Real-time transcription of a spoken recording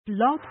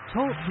Blog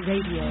Talk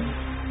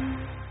Radio.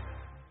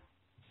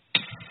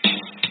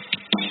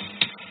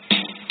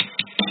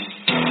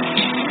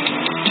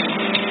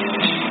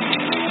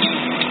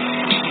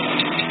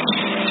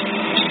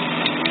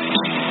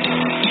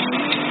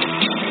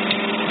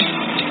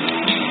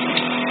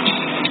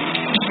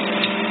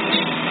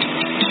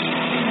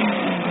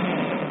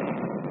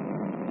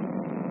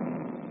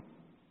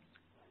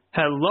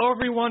 Hello,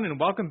 everyone, and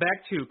welcome back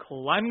to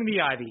Climbing the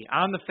Ivy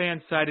on the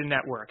Fansided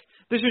Network.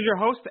 This is your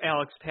host,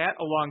 Alex Pat,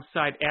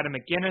 alongside Adam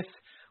McGinnis.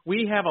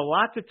 We have a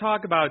lot to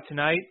talk about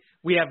tonight.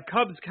 We have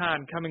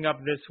CubsCon coming up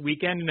this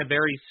weekend in a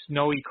very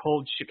snowy,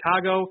 cold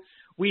Chicago.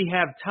 We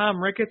have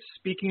Tom Ricketts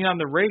speaking on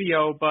the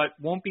radio, but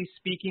won't be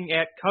speaking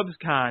at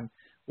CubsCon,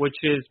 which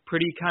is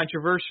pretty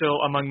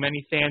controversial among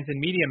many fans and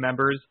media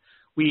members.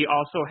 We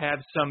also have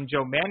some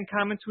Joe Madden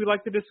comments we'd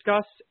like to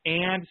discuss,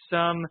 and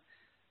some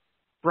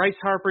Bryce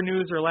Harper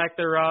news or lack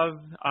thereof,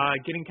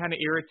 getting kind of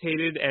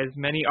irritated as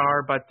many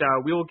are, but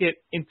we will get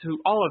into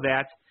all of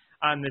that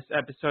on this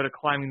episode of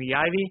Climbing the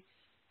Ivy.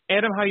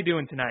 Adam, how you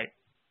doing tonight?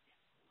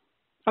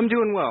 I'm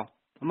doing well.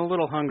 I'm a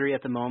little hungry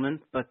at the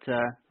moment, but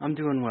I'm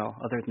doing well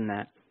other than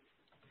that.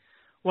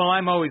 Well,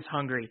 I'm always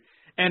hungry.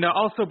 And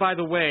also, by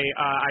the way,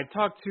 I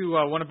talked to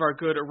one of our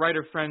good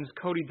writer friends,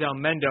 Cody Del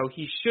Mendo.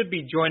 He should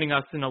be joining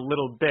us in a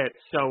little bit,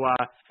 so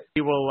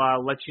we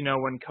will let you know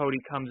when Cody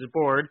comes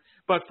aboard.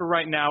 But for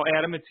right now,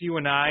 Adam, it's you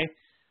and I.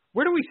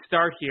 Where do we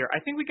start here? I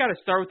think we got to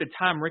start with the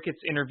Tom Ricketts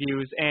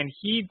interviews, and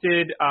he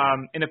did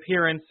an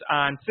appearance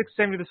on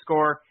 670 The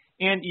Score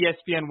and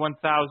ESPN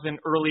 1000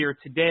 earlier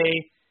today.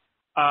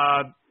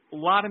 A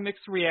lot of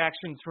mixed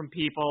reactions from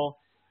people.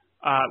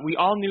 We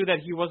all knew that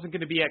he wasn't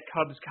going to be at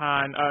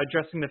CubsCon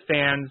addressing the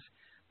fans,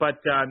 but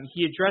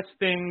he addressed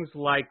things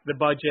like the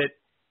budget.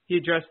 He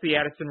addressed the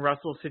Addison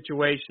Russell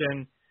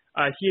situation.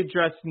 He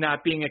addressed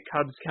not being at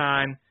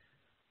CubsCon.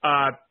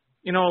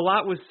 A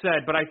lot was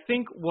said, but I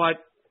think what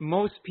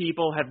most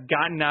people have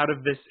gotten out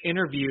of this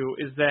interview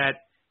is that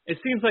it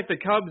seems like the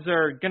Cubs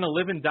are going to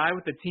live and die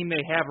with the team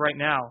they have right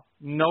now.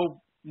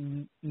 No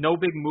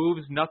big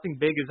moves. Nothing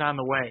big is on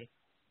the way.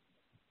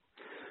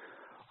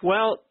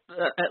 Well,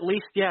 at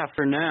least, yeah,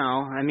 for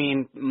now. I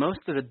mean, most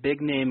of the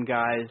big-name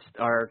guys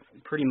are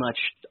pretty much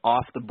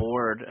off the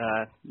board,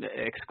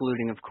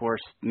 excluding, of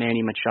course,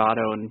 Manny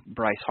Machado and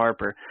Bryce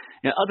Harper.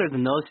 Other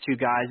than those two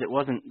guys, it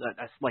wasn't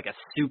like a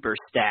super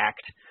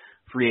stacked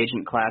free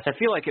agent class. I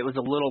feel like it was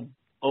a little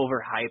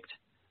overhyped,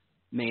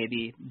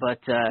 maybe. But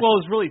well, it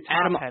was really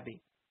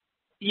top-heavy.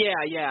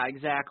 Yeah,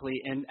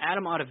 exactly. And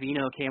Adam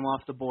Ottavino came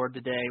off the board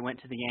today, went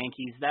to the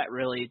Yankees. That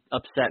really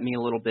upset me a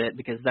little bit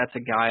because that's a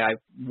guy I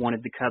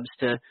wanted the Cubs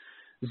to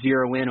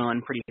zero in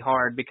on pretty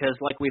hard because,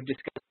 like we've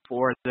discussed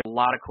before, there's a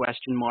lot of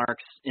question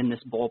marks in this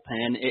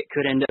bullpen. It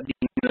could end up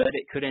being good.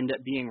 It could end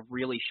up being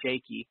really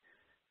shaky.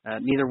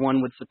 Neither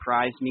one would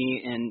surprise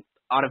me, and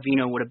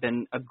Ottavino would have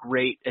been a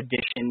great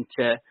addition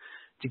to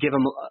give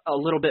him a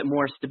little bit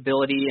more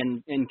stability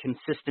and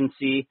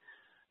consistency.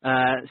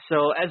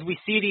 So as we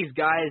see these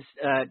guys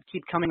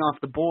keep coming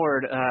off the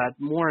board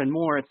more and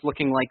more, it's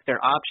looking like their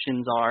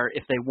options are,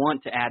 if they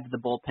want to add to the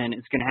bullpen,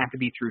 it's going to have to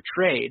be through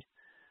trade,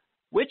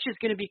 which is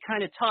going to be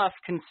kind of tough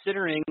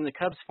considering the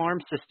Cubs farm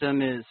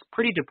system is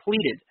pretty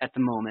depleted at the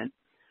moment,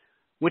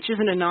 which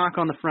isn't a knock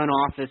on the front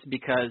office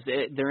because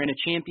they're in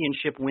a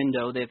championship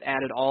window. They've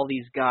added all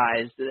these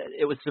guys.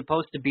 It was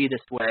supposed to be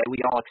this way. We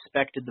all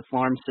expected the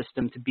farm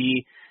system to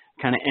be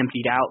kind of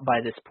emptied out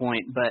by this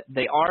point, but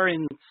they are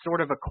in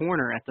sort of a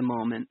corner at the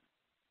moment.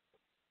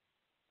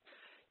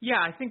 Yeah,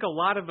 I think a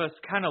lot of us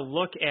kind of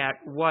look at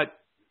what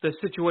the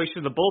situation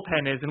of the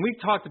bullpen is, and we've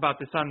talked about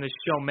this on this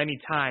show many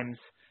times.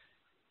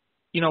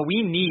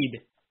 We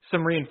need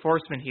some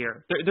reinforcement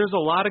here. There's a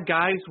lot of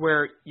guys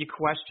where you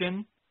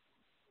question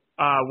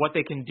what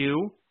they can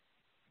do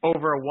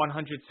over a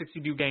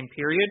 162-game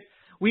period.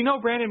 We know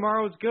Brandon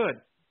Morrow is good.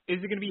 Is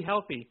he going to be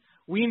healthy?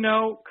 We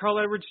know Carl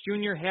Edwards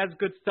Jr. has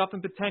good stuff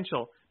and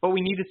potential, but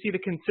we need to see the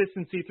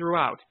consistency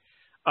throughout.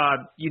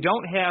 You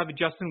don't have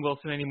Justin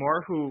Wilson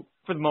anymore, who,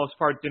 for the most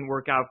part, didn't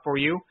work out for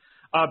you.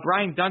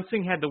 Brian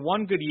Dunsing had the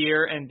one good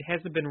year and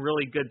hasn't been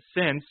really good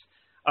since.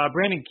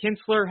 Brandon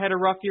Kinsler had a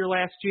rough year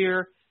last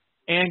year,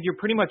 and you're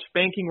pretty much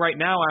banking right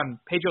now on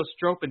Pedro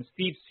Strop and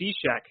Steve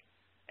Cishek.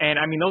 And,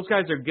 I mean, those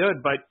guys are good,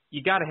 but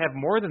you got to have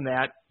more than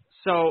that.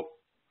 So,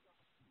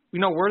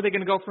 where are they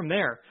going to go from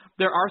there?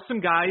 There are some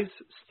guys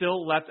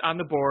still left on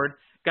the board.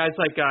 Guys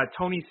like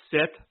Tony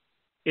Sipp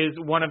is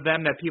one of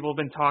them that people have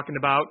been talking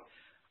about.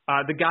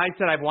 The guys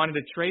that I've wanted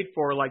to trade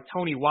for, like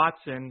Tony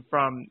Watson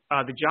from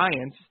the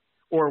Giants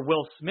or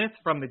Will Smith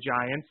from the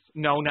Giants.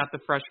 No, not the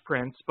Fresh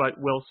Prince, but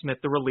Will Smith,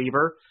 the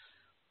reliever.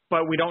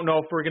 But we don't know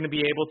if we're going to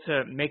be able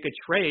to make a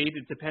trade.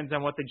 It depends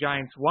on what the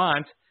Giants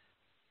want.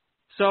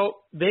 So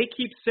they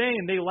keep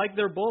saying they like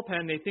their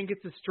bullpen. They think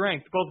it's a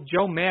strength. Both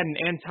Joe Madden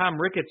and Tom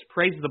Ricketts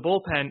praise the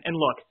bullpen. And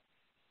look,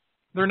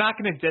 they're not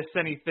going to diss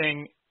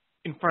anything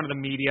in front of the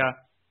media.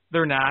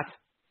 They're not.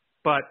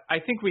 But I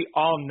think we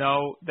all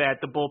know that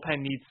the bullpen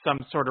needs some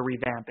sort of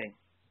revamping.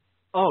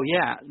 Oh,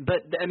 yeah.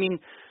 But, I mean,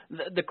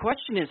 the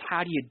question is,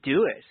 how do you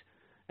do it?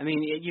 I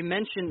mean, you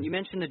mentioned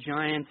the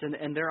Giants,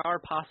 and there are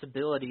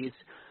possibilities.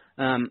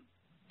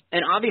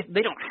 And obviously,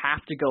 they don't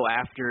have to go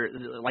after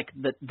like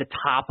the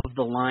top of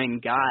the line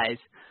guys.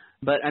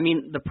 But I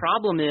mean, the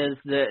problem is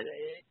that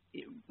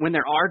when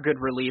there are good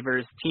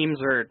relievers, teams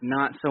are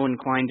not so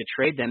inclined to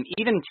trade them.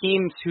 Even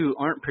teams who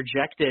aren't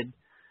projected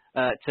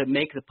to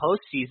make the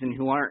postseason,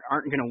 who aren't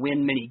going to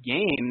win many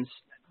games,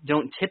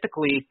 don't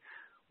typically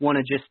want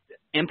to just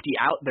empty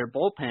out their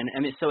bullpen. I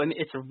mean,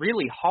 it's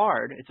really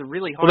hard. It's a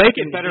really hard. Well, they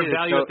thing get better to do.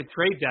 value at the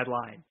trade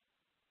deadline.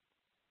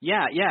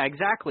 Yeah,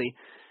 exactly.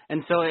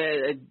 And so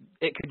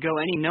it could go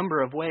any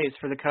number of ways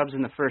for the Cubs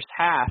in the first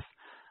half.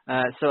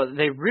 So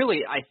they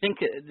really, I think,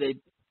 they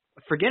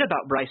forget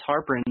about Bryce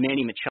Harper and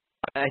Manny Machado.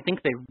 I think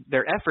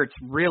their efforts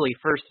really,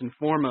 first and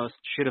foremost,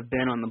 should have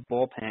been on the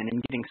bullpen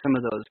and getting some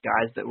of those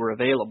guys that were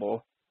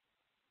available.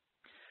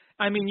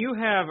 I mean, you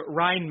have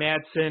Ryan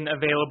Madsen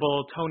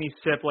available, Tony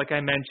Sipp, like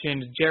I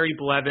mentioned, Jerry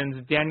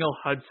Blevins, Daniel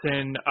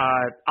Hudson,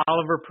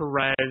 Oliver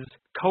Perez,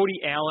 Cody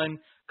Allen.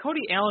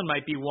 Cody Allen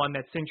might be one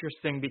that's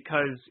interesting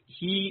because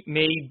he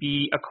may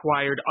be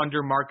acquired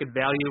under market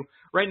value.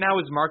 Right now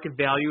his market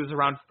value is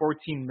around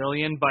 $14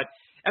 million, but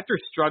after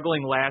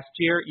struggling last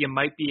year, you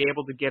might be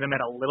able to get him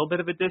at a little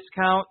bit of a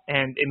discount,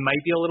 and it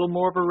might be a little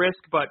more of a risk,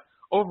 but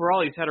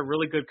overall he's had a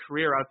really good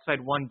career outside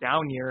one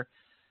down year.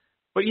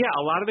 But yeah,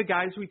 a lot of the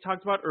guys we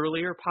talked about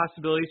earlier,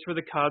 possibilities for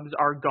the Cubs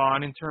are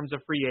gone in terms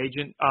of free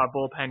agent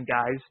bullpen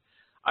guys.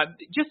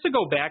 Just to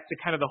go back to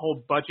kind of the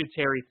whole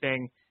budgetary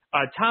thing,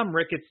 Tom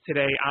Ricketts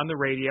today on the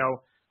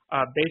radio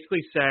basically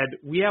said,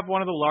 we have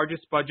one of the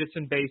largest budgets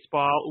in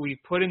baseball.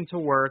 We've put into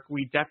work.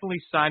 We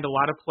definitely signed a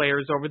lot of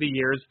players over the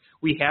years.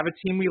 We have a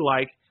team we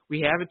like. We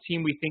have a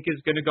team we think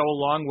is going to go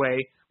a long way.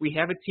 We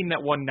have a team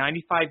that won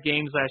 95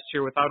 games last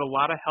year without a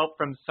lot of help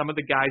from some of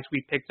the guys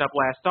we picked up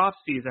last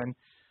offseason.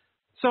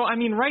 So, I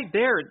mean, right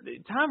there,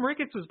 Tom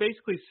Ricketts was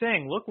basically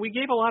saying, look, we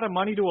gave a lot of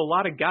money to a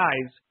lot of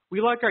guys. We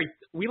like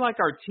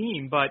our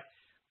team, but,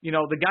 you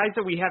know, the guys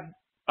that we have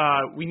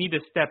we need to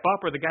step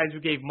up are the guys we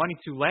gave money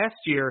to last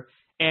year.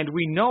 And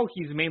we know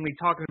he's mainly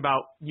talking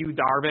about Yu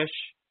Darvish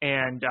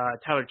and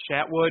Tyler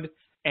Chatwood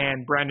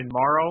and Brandon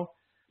Morrow.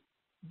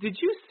 Did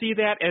you see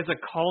that as a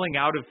calling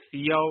out of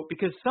Theo?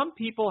 Because some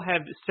people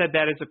have said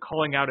that as a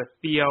calling out of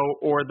Theo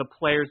or the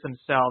players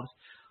themselves.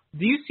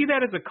 Do you see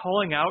that as a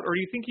calling out, or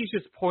do you think he's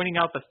just pointing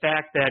out the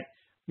fact that,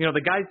 you know, the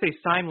guys they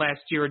signed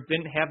last year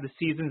didn't have the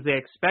seasons they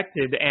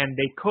expected, and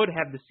they could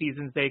have the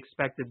seasons they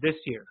expected this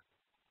year?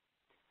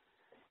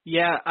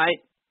 Yeah,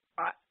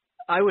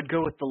 I would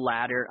go with the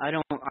latter. I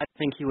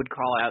think he would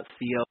call out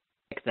Theo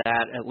like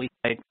that. At least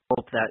I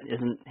hope that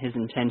isn't his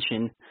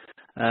intention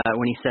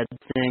when he said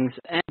things.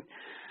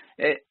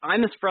 And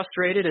I'm as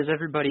frustrated as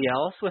everybody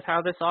else with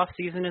how this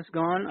offseason has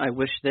gone. I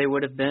wish they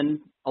would have been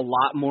a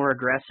lot more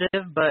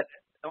aggressive, but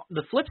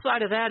the flip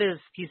side of that is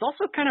he's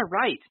also kind of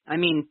right. I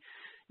mean,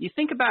 you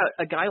think about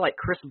a guy like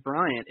Chris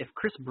Bryant. If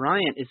Chris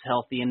Bryant is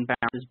healthy and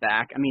bounces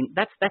back, I mean,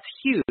 that's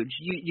huge.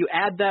 You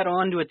add that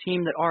on to a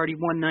team that already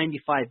won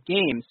 95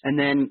 games, and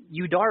then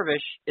Yu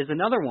Darvish is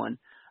another one.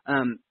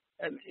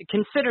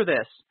 Consider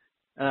this.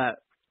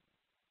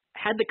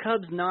 Had the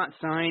Cubs not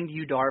signed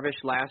Yu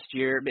Darvish last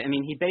year, I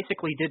mean, he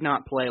basically did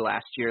not play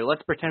last year.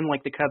 Let's pretend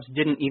like the Cubs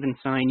didn't even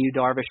sign Yu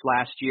Darvish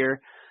last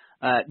year.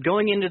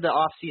 Going into the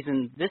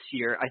offseason this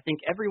year, I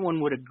think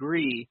everyone would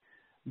agree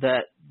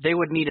that they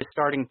would need a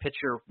starting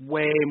pitcher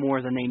way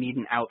more than they need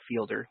an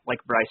outfielder like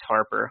Bryce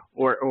Harper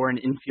or an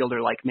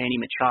infielder like Manny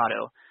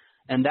Machado,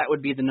 and that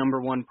would be the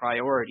number one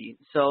priority.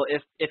 So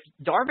if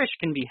Darvish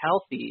can be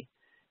healthy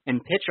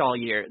and pitch all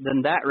year,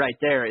 then that right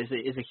there is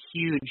a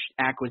huge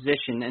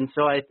acquisition. And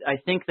so I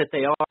think that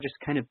they are just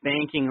kind of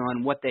banking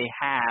on what they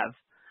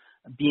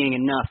have being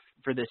enough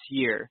for this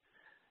year.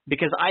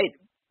 Because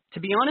to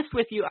be honest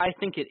with you, I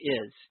think it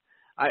is.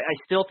 I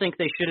still think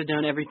they should have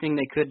done everything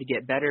they could to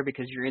get better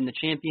because you're in the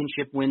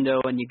championship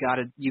window and you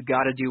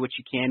gotta do what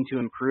you can to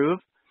improve.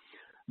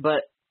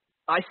 But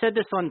I said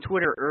this on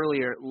Twitter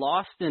earlier,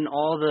 lost in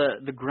all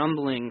the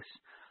grumblings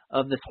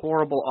of this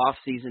horrible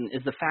offseason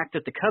is the fact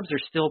that the Cubs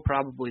are still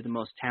probably the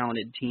most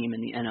talented team in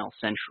the NL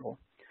Central.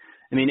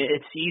 I mean,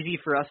 it's easy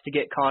for us to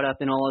get caught up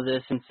in all of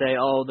this and say,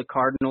 oh, the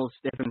Cardinals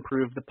have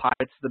improved, the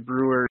Pirates, the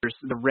Brewers,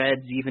 the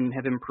Reds even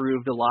have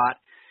improved a lot.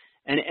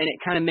 And it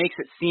kind of makes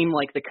it seem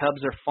like the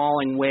Cubs are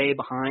falling way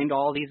behind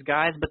all these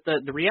guys. But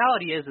the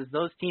reality is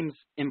those teams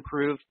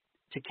improved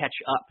to catch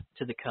up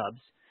to the Cubs.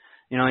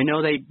 You know, I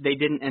know they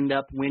didn't end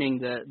up winning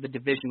the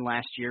division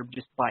last year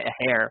just by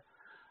a hair.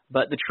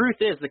 But the truth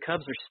is the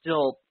Cubs are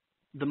still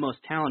the most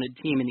talented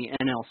team in the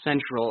NL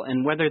Central.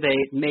 And whether they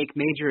make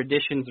major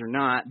additions or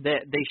not,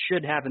 they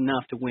should have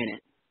enough to win it.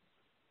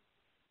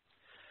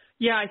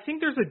 Yeah, I think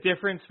there's a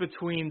difference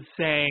between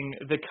saying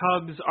the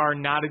Cubs are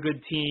not a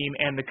good team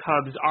and the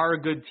Cubs are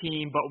a good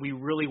team, but we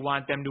really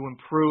want them to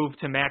improve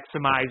to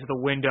maximize the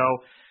window.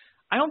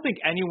 I don't think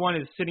anyone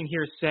is sitting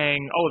here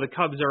saying, oh, the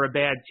Cubs are a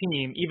bad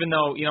team, even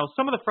though, you know,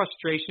 some of the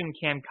frustration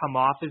can come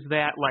off as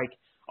that, like,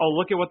 oh,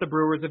 look at what the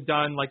Brewers have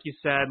done, like you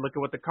said, look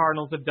at what the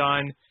Cardinals have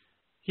done.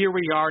 here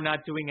we are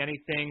not doing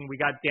anything. We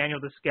got Daniel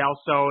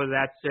Descalso.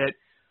 That's it.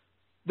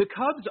 The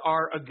Cubs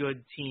are a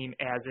good team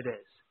as it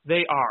is.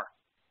 They are.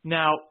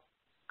 Now,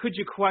 could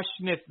you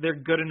question if they're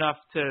good enough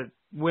to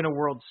win a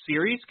World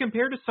Series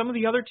compared to some of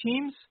the other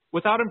teams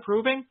without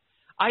improving?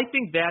 I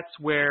think that's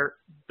where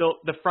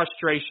the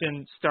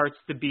frustration starts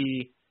to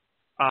be,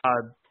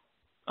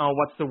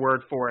 what's the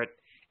word for it?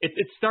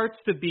 It starts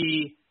to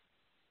be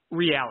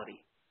reality.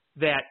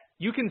 That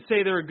you can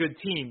say they're a good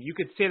team. You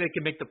could say they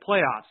can make the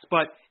playoffs.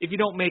 But if you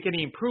don't make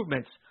any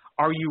improvements,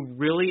 are you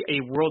really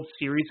a World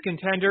Series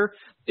contender?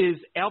 Is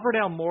Albert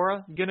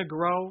Almora going to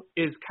grow?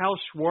 Is Kyle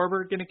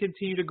Schwarber going to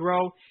continue to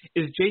grow?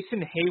 Is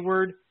Jason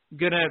Hayward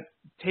going to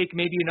take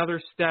maybe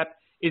another step?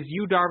 Is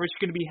Yu Darvish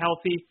going to be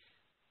healthy?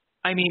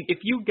 I mean, if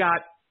you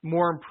got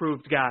more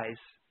improved guys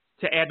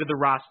to add to the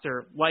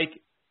roster, like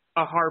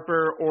a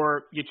Harper,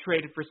 or you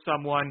traded for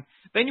someone,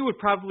 then you would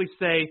probably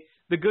say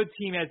the good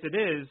team as it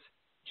is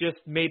just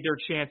made their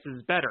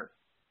chances better.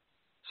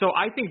 So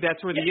I think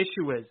that's where the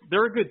issue is.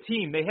 They're a good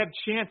team. They have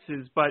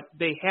chances, but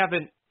they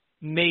haven't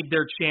made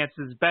their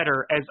chances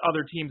better as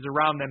other teams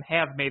around them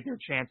have made their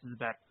chances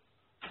better.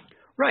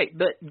 Right,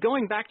 but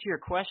going back to your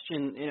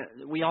question,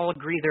 we all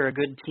agree they're a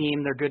good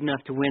team. They're good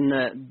enough to win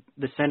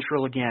the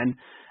Central again,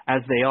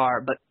 as they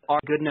are, but are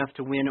good enough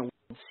to win a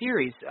World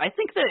Series? I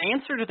think the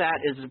answer to that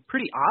is a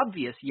pretty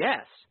obvious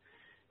yes.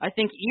 I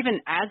think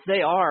even as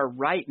they are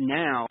right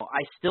now,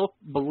 I still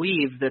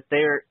believe that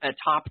they're a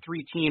top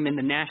 3 team in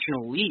the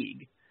National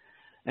League.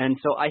 And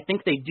so I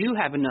think they do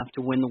have enough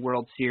to win the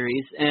World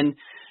Series. And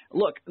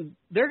look,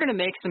 they're going to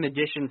make some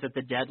additions at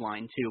the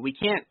deadline too. We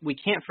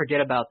can't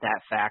forget about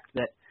that fact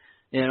that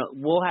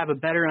we'll have a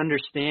better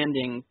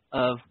understanding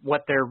of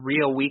what their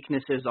real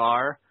weaknesses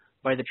are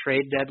by the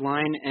trade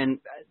deadline, and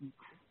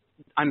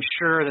I'm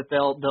sure that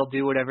they'll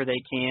do whatever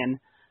they can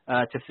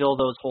to fill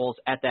those holes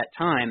at that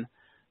time.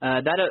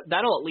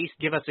 That'll at least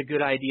give us a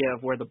good idea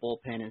of where the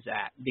bullpen is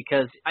at,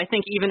 because I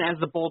think even as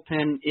the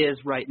bullpen is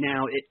right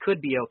now, it could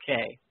be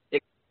okay.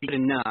 It could be good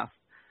enough,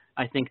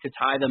 I think, to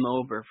tie them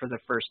over for the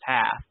first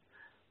half.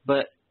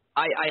 But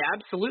I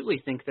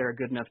absolutely think they're a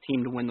good enough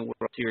team to win the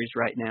World Series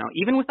right now,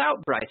 even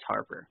without Bryce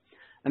Harper.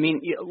 I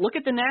mean, look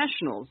at the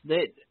Nationals.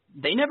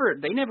 They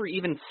never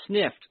even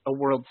sniffed a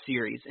World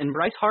Series, and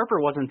Bryce Harper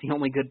wasn't the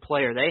only good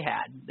player they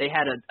had. They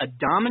had a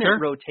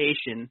dominant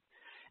rotation,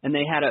 and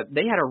they had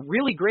a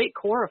really great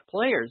core of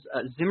players.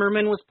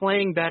 Zimmerman was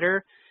playing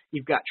better.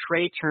 You've got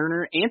Trey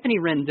Turner. Anthony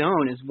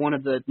Rendon is one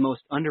of the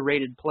most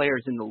underrated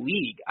players in the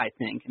league, I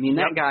think. I mean,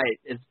 that guy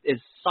is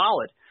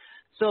solid.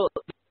 So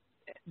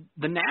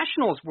the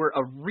Nationals were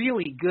a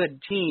really good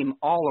team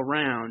all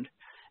around,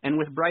 and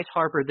with Bryce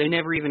Harper, they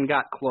never even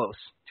got close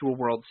to a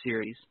World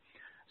Series.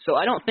 So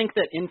I don't think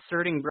that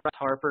inserting Bryce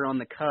Harper on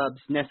the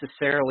Cubs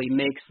necessarily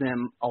makes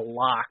them a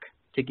lock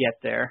to get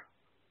there.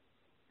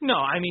 No,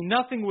 I mean,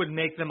 nothing would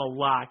make them a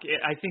lock.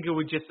 I think it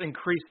would just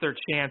increase their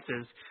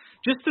chances.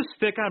 Just to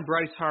stick on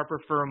Bryce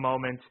Harper for a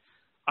moment,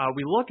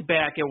 we look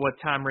back at what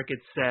Tom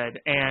Ricketts said,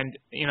 and,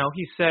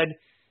 he said,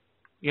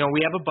 we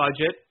have a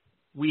budget.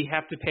 We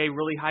have to pay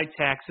really high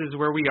taxes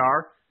where we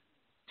are.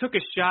 Took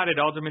a shot at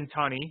Alderman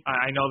Tunney.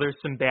 I know there's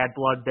some bad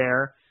blood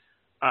there.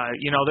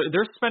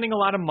 They're spending a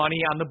lot of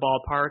money on the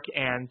ballpark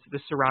and the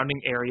surrounding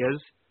areas.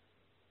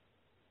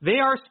 They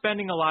are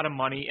spending a lot of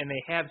money, and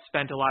they have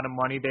spent a lot of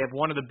money. They have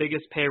one of the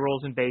biggest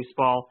payrolls in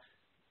baseball.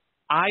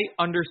 I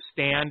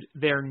understand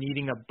they're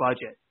needing a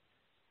budget.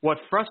 What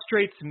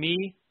frustrates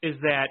me is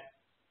that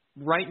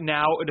right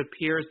now it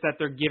appears that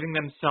they're giving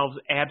themselves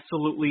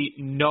absolutely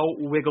no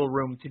wiggle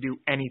room to do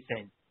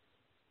anything.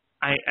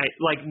 I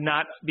like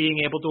not being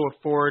able to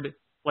afford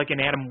like an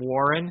Adam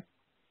Warren.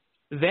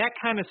 That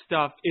kind of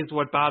stuff is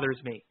what bothers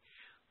me.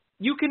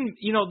 You can,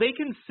 they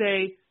can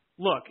say,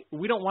 look,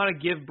 we don't want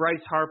to give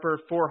Bryce Harper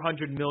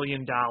 $400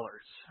 million.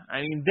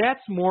 I mean,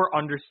 that's more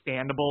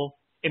understandable,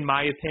 in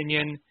my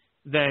opinion,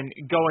 than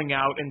going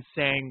out and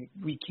saying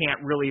we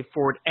can't really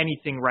afford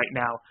anything right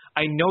now.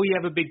 I know you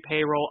have a big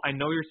payroll. I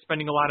know you're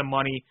spending a lot of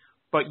money,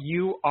 but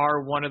you are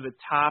one of the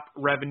top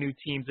revenue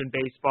teams in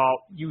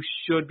baseball. You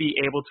should be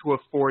able to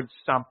afford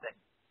something.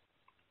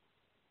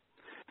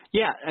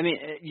 Yeah, I mean,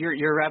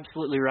 you're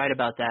absolutely right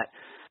about that.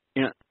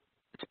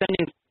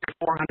 Spending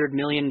 $400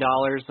 million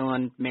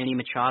on Manny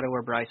Machado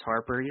or Bryce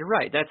Harper, you're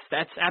right.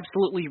 That's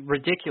absolutely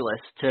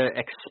ridiculous to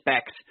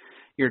expect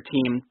your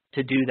team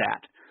to do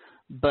that.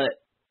 But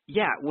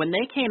yeah, when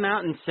they came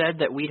out and said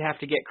that we'd have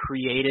to get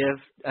creative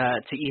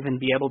to even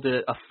be able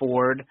to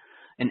afford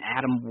an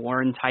Adam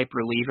Warren type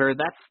reliever,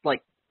 that's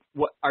like,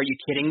 what? Are you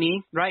kidding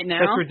me right now?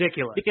 That's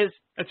ridiculous. Because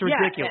that's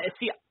ridiculous.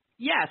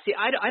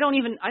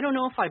 I don't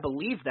know if I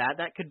believe that.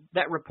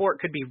 That report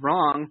could be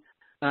wrong.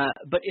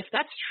 But if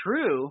that's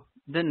true,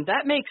 then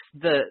that makes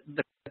the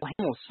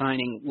Hamels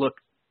signing look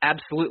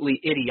absolutely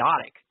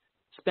idiotic.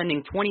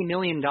 Spending $20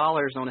 million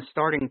on a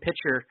starting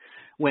pitcher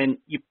when,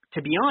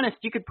 to be honest,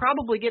 you could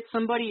probably get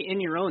somebody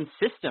in your own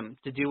system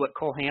to do what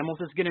Cole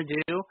Hamels is going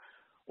to do.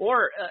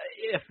 Or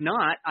if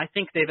not, I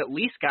think they've at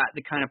least got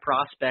the kind of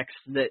prospects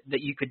that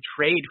you could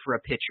trade for a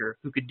pitcher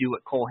who could do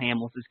what Cole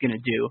Hamels is going to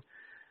do.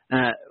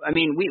 I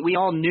mean, we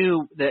all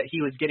knew that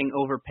he was getting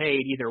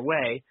overpaid either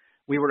way.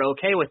 We were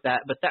okay with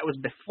that, but that was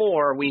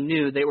before we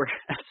knew they were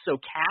so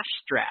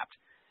cash-strapped.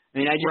 I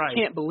mean, I just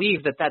can't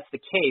believe that that's the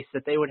case,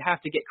 that they would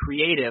have to get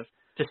creative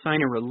to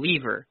sign a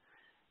reliever.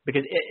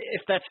 Because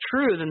if that's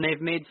true, then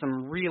they've made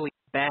some really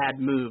bad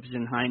moves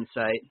in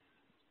hindsight.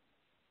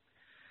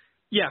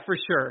 Yeah, for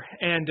sure.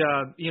 And,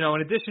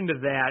 in addition to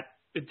that,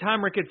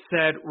 Tom Ricketts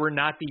said, we're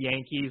not the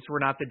Yankees, we're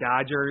not the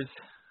Dodgers.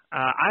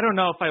 I don't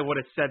know if I would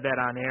have said that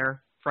on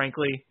air,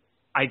 frankly.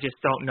 I just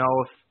don't know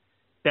if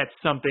that's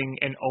something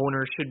an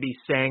owner should be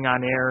saying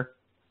on air.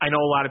 I know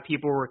a lot of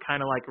people were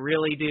kind of like,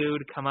 really,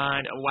 dude? Come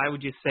on, why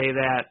would you say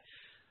that?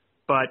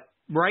 But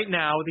right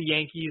now, the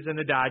Yankees and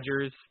the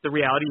Dodgers, the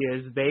reality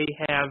is they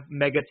have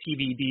mega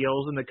TV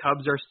deals, and the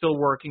Cubs are still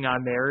working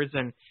on theirs.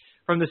 And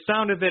from the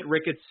sound of it,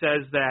 Ricketts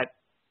says that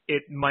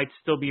it might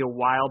still be a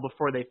while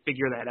before they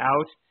figure that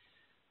out.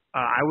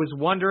 I was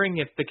wondering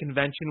if the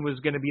convention was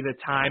going to be the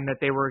time that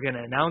they were going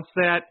to announce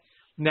that.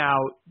 Now,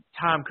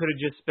 Tom could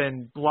have just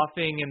been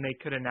bluffing and they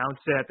could announce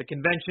it at the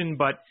convention,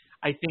 but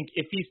I think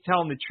if he's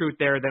telling the truth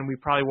there, then we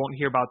probably won't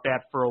hear about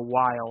that for a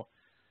while.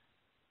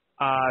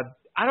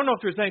 I don't know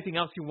if there's anything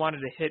else you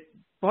wanted to hit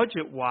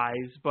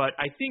budget-wise, but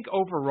I think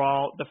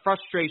overall the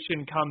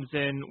frustration comes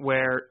in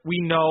where we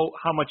know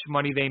how much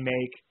money they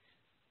make,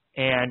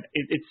 and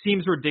it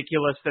seems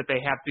ridiculous that they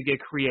have to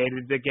get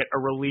creative to get a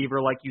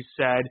reliever, like you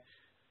said.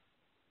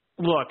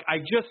 Look, I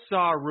just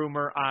saw a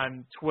rumor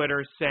on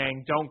Twitter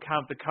saying don't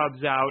count the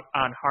Cubs out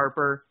on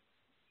Harper.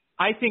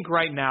 I think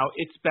right now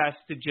it's best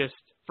to just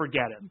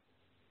forget him.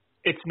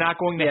 It's not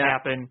going to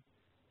happen.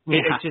 Yeah.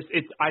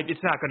 It's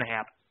not going to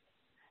happen.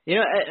 You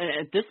know,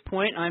 at this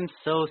point, I'm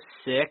so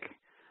sick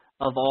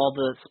of all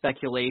the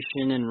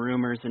speculation and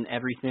rumors and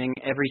everything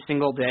every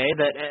single day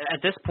that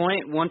at this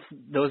point, once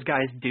those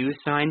guys do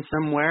sign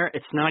somewhere,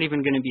 it's not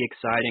even going to be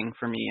exciting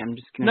for me. I'm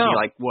just going to be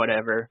like,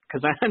 whatever,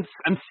 because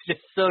I'm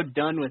just so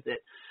done with it.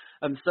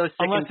 I'm so sick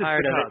and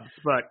tired of it.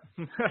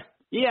 But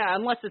yeah,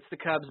 unless it's the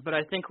Cubs, but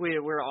I think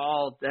we're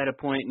all at a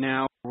point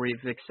now where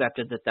we've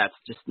accepted that that's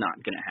just not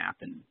going to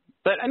happen.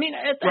 But I mean,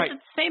 at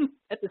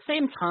the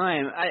same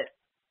time,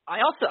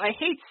 I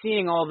hate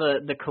seeing all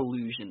the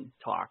collusion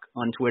talk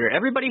on Twitter.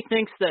 Everybody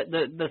thinks that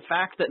the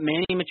fact that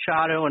Manny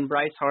Machado and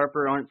Bryce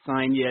Harper aren't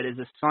signed yet is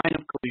a sign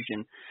of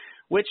collusion,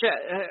 which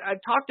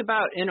I've talked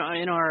about in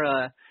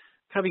our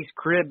Cubby's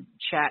Crib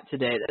chat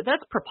today.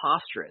 That's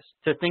preposterous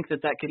to think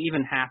that could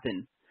even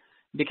happen,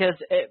 because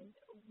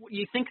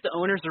you think the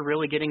owners are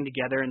really getting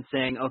together and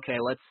saying, okay,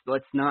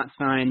 let's not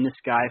sign this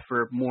guy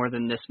for more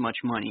than this much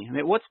money. I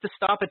mean, what's to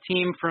stop a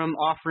team from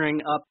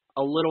offering up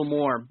a little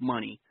more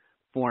money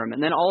for him?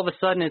 And then all of a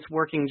sudden it's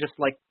working just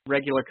like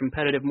regular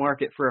competitive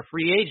market for a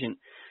free agent.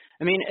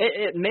 I mean,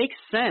 it makes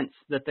sense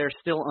that they're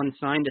still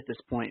unsigned at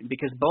this point,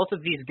 because both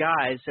of these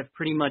guys have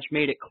pretty much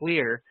made it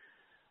clear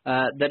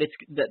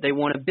that they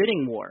want a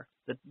bidding war,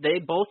 that they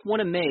both want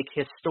to make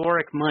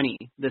historic money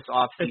this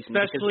offseason.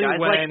 Especially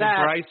when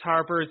Bryce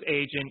Harper's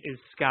agent is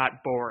Scott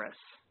Boras.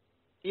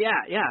 Yeah,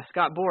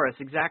 Scott Boras,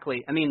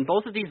 exactly. I mean,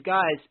 both of these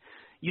guys,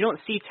 you don't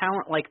see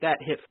talent like that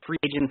hit free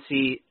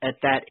agency at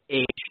that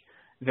age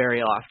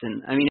very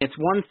often. I mean, it's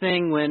one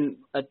thing when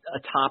a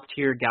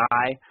top-tier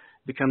guy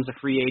becomes a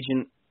free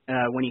agent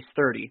when he's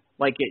 30,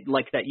 like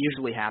that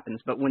usually happens.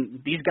 But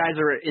when these guys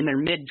are in their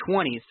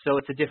mid-20s, so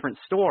it's a different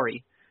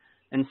story.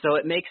 And so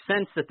it makes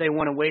sense that they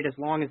want to wait as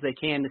long as they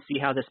can to see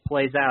how this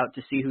plays out,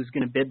 to see who's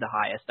going to bid the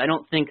highest. I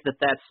don't think that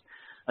that's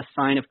a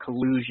sign of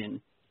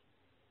collusion.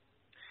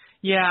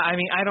 Yeah, I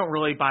mean, I don't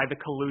really buy the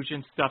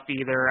collusion stuff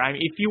either. I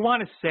mean, if you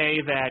want to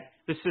say that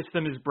the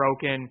system is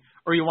broken,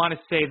 or you want to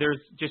say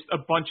there's just a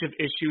bunch of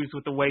issues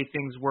with the way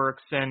things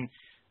works, and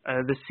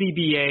the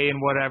CBA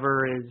and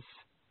whatever is,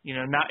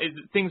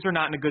 things are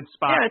not in a good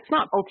spot. Yeah, it's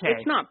not okay.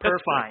 It's not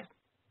perfect. That's fine.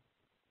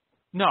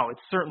 No,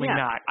 it's certainly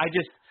not.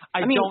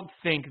 I mean, don't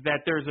think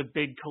that there's a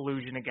big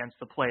collusion against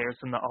the players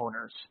and the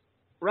owners.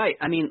 Right.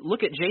 I mean,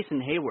 look at Jason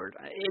Hayward.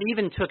 It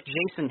even took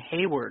Jason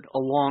Hayward a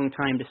long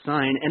time to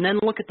sign, and then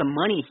look at the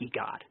money he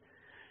got.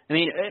 I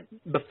mean,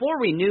 before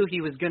we knew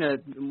he was going to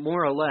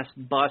more or less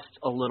bust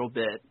a little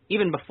bit,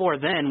 even before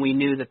then we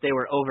knew that they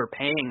were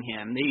overpaying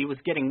him. He was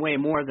getting way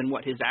more than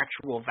what his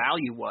actual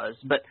value was.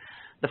 But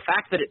the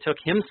fact that it took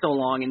him so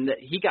long and that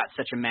he got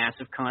such a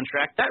massive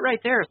contract, that right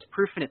there is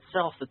proof in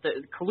itself that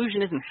the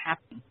collusion isn't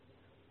happening.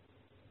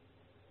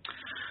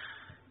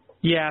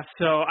 Yeah,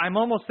 so I'm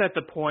almost at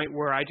the point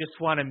where I just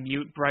want to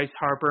mute Bryce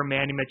Harper,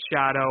 Manny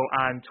Machado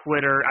on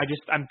Twitter.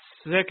 I'm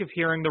sick of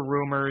hearing the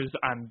rumors.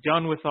 I'm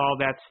done with all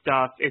that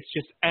stuff. It's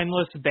just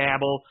endless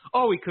babble.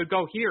 Oh, he could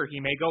go here. He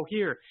may go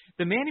here.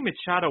 The Manny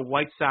Machado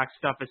White Sox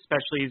stuff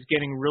especially is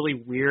getting really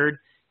weird.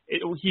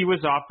 He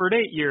was offered 8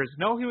 years.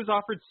 No, he was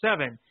offered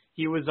 7.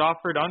 He was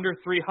offered under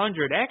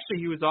 300. Actually,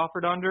 he was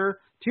offered under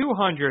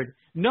 200.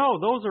 No,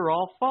 those are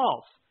all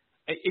false.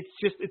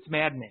 It's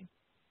maddening.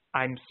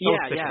 I'm so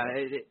sick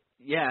of it.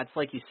 Yeah, it's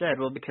like you said.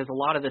 Well, because a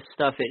lot of this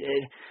stuff,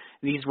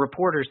 these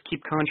reporters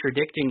keep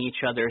contradicting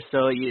each other.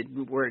 So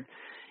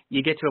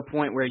you get to a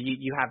point where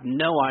you have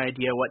no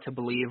idea what to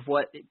believe,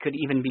 what could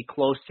even be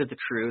close to the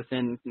truth.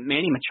 And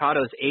Manny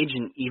Machado's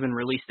agent even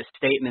released a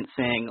statement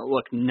saying,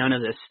 look, none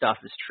of this stuff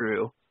is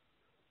true.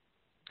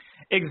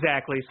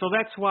 Exactly. So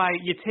that's why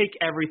you take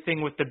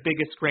everything with the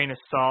biggest grain of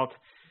salt.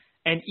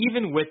 And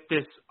even with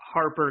this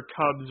Harper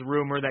Cubs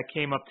rumor that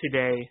came up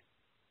today,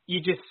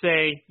 you just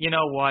say, you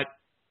know what,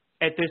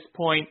 at this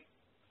point,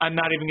 I'm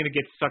not even going to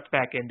get sucked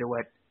back into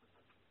it,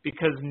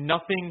 because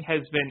nothing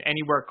has been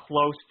anywhere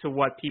close to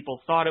what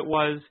people thought it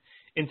was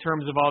in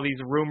terms of all these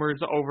rumors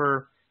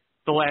over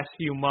the last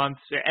few months.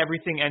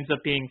 Everything ends up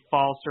being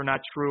false or not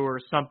true, or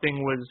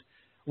something was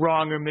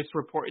wrong or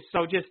misreported.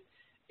 So just,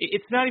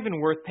 it's not even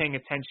worth paying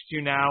attention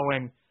to now.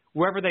 And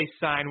wherever they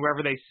sign,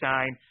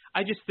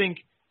 I just think,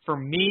 for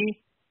me,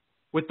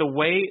 with the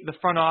way the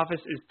front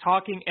office is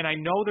talking, and I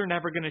know they're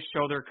never going to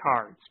show their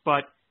cards,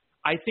 but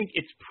I think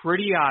it's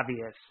pretty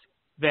obvious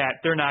that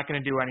they're not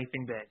going to do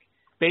anything big.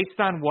 Based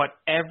on what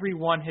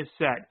everyone has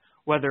said,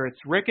 whether it's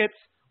Ricketts,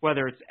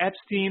 whether it's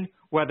Epstein,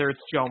 whether it's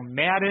Joe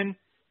Madden.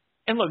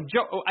 And look,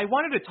 I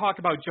wanted to talk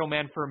about Joe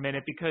Madden for a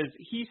minute because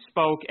he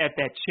spoke at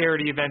that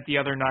charity event the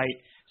other night.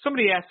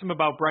 Somebody asked him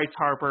about Bryce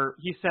Harper.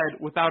 He said,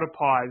 without a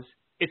pause,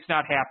 it's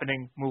not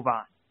happening, move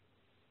on.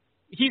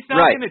 He's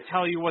not going to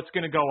tell you what's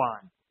going to go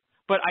on.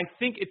 But I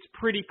think it's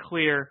pretty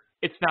clear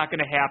it's not going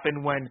to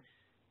happen when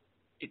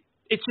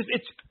it's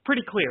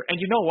pretty clear. And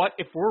you know what?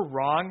 If we're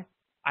wrong,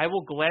 I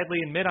will gladly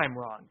admit I'm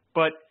wrong.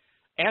 But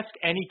ask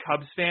any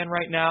Cubs fan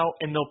right now,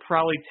 and they'll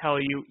probably tell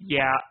you,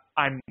 yeah,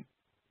 I'm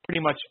pretty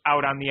much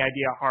out on the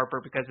idea of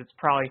Harper because it's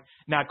probably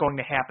not going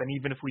to happen,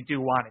 even if we do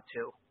want it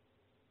to.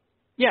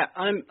 Yeah,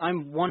 I'm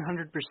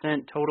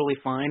 100% totally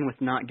fine with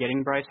not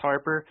getting Bryce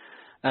Harper.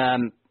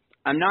 I'm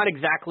not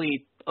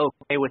exactly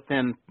okay with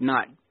them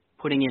not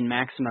putting in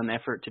maximum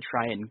effort to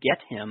try and get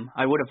him.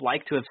 I would have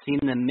liked to have seen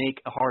them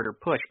make a harder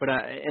push, but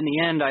in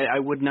the end, I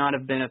would not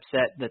have been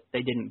upset that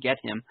they didn't get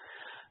him.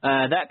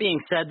 That being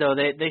said, though,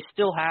 they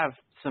still have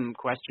some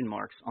question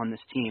marks on this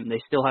team. They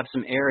still have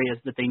some areas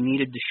that they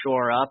needed to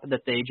shore up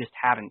that they just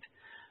haven't.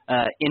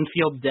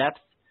 Infield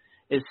depth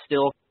is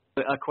still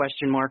a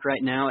question mark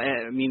right now.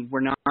 I mean,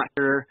 we're not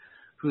sure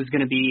who's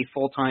going to be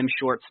full-time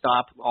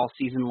shortstop all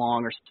season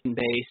long or second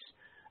base.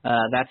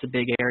 That's a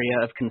big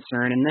area of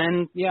concern. And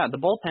then, yeah, the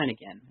bullpen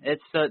again.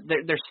 It's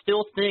there's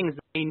still things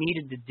that they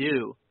needed to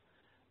do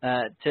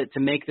to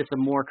make this a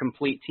more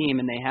complete team,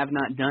 and they have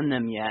not done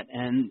them yet.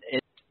 And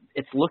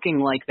it's looking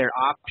like their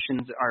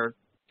options are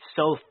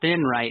so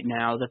thin right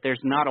now that there's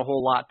not a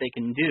whole lot they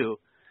can do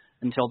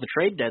until the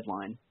trade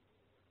deadline.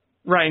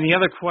 Right, and the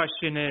other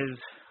question is,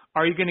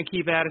 are you going to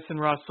keep Addison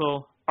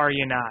Russell? Are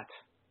you not?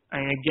 I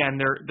mean, again,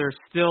 they're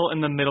still in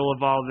the middle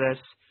of all this,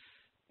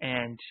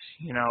 and,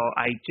 you know,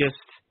 I just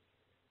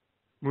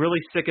really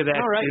sick of that,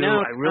 right too.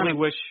 now, I really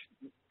wish...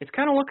 It's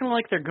kind of looking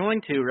like they're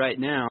going to right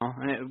now.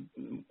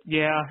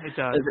 Yeah, it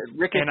does.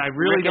 Ricketts, and I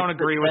really Ricketts don't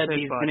agree with it.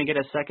 He's going to get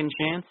a second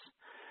chance.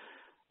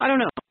 I don't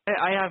know.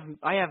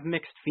 I have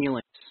mixed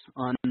feelings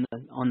on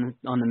the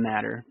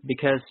matter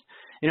because,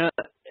 you know,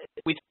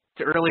 we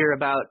talked earlier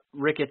about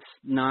Ricketts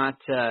not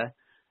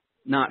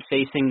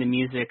facing the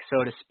music,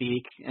 so to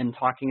speak, and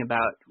talking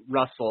about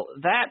Russell.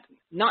 That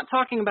not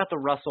talking about the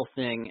Russell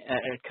thing at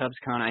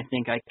CubsCon, I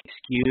think I can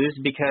excuse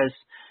because,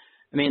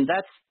 I mean,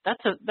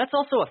 that's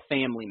also a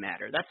family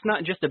matter. That's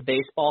not just a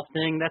baseball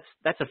thing.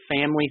 That's a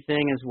family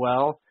thing as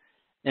well.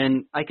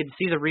 And I could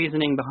see the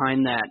reasoning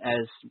behind that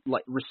as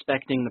like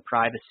respecting the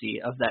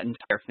privacy of that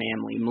entire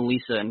family,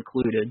 Melissa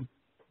included.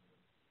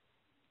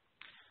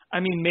 I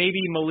mean, maybe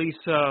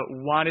Melissa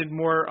wanted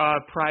more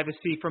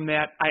privacy from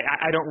that.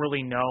 I don't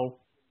really know.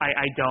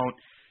 I don't.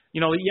 You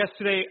know,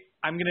 yesterday,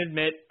 I'm going to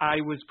admit, I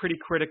was pretty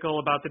critical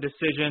about the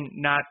decision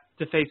not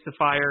to face the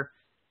fire.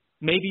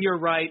 Maybe you're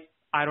right.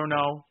 I don't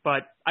know.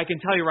 But I can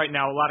tell you right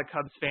now, a lot of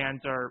Cubs fans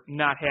are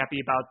not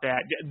happy about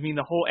that. I mean,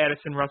 the whole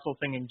Addison Russell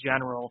thing in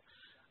general.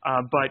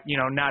 But, you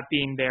know, not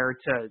being there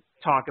to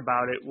talk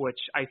about it, which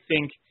I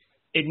think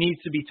it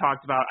needs to be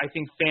talked about. I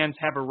think fans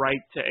have a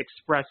right to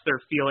express their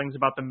feelings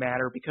about the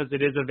matter because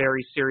it is a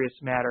very serious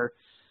matter.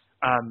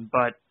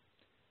 But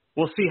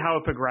we'll see how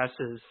it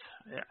progresses.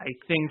 I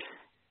think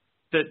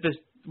that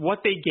what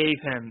they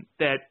gave him,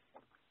 that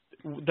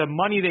the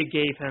money they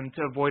gave him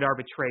to avoid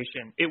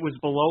arbitration, it was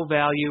below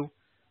value,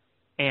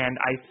 and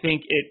I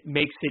think it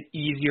makes it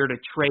easier to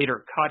trade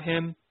or cut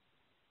him.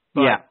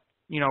 But, yeah.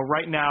 You know,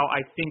 right now,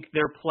 I think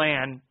their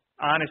plan,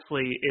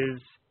 honestly, is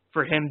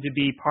for him to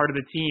be part of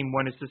the team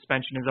when his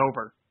suspension is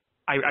over.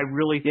 I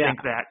really think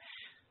that.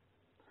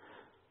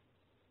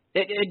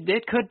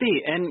 It could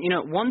be. And, you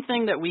know, one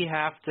thing that we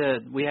have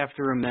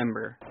to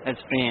remember as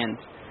fans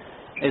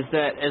is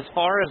that as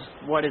far as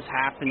what is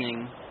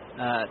happening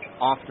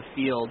off the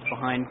field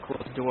behind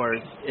closed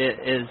doors, it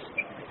is,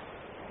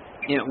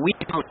 you know, we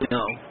don't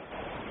know.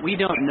 We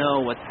don't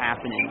know what's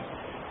happening.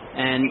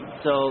 And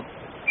so,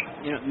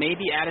 you know,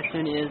 maybe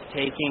Addison is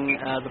taking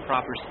the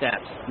proper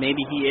steps.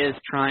 Maybe he is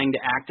trying to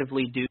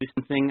actively do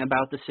something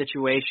about the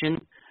situation.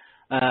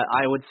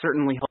 I would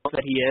certainly hope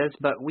that he is,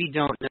 but we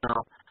don't know.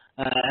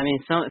 I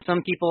mean,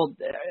 some people,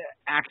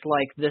 act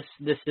like this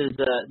is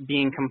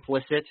being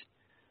complicit.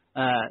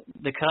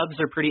 The Cubs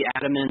are pretty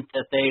adamant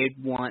that they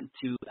want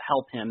to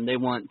help him. They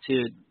want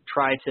to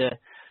try to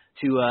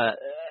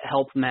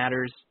help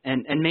matters,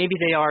 and maybe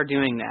they are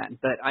doing that.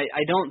 But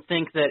I don't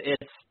think that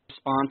it's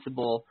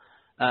responsible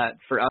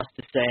for us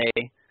to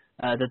say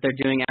that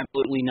they're doing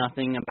absolutely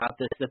nothing about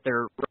this, that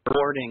they're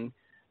rewarding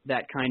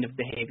that kind of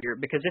behavior.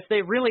 Because if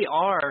they really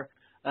are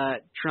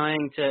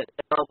trying to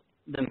help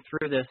them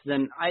through this,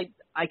 then I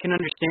can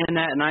understand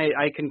that, and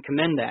I can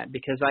commend that,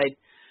 because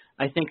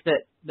I think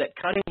that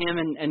cutting him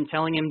and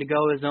telling him to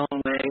go his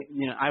own way,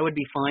 I would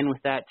be fine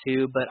with that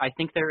too. But I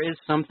think there is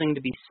something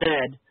to be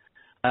said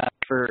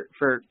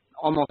for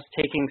almost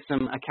taking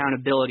some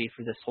accountability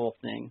for this whole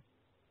thing.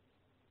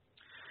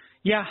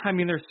 Yeah, I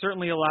mean, there's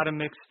certainly a lot of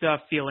mixed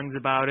feelings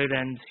about it,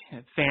 and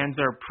fans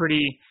are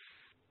pretty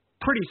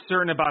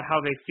certain about how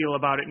they feel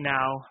about it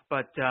now.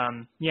 But,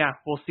 yeah,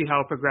 we'll see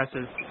how it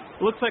progresses.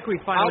 It looks like we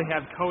finally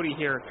have Cody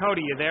here.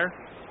 Cody, you there?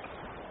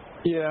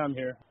 Yeah, I'm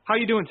here. How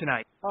you doing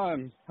tonight?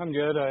 I'm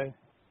good. I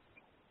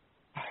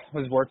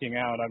was working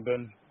out. I've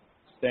been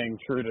staying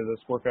true to this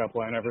workout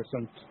plan ever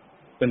since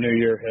the new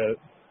year hit.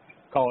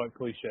 Call it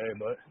cliche,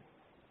 but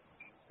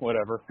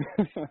whatever.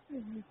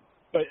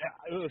 But yeah,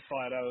 it was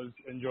fun. I was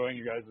enjoying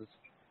you guys'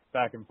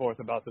 back and forth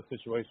about the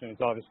situation.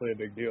 It's obviously a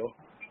big deal.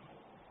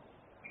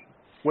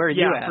 Where are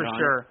you at? Yeah, for on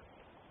sure.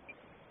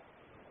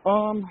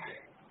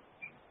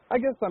 I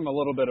guess I'm a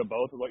little bit of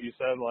both of what you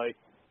said. Like,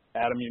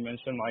 Adam, you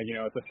mentioned, like,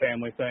 it's a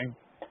family thing.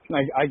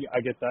 Like, I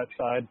get that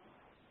side.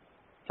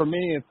 For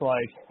me, it's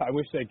like, I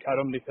wish they'd cut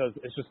them because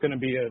it's just going to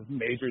be a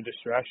major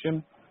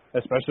distraction,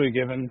 especially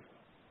given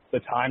the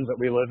times that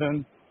we live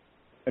in,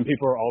 and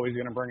people are always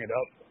going to bring it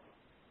up.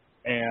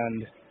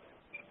 And,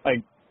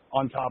 like,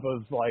 on top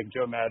of, like,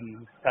 Joe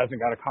Madden hasn't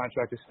got a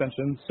contract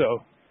extension,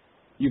 so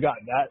you got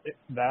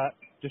that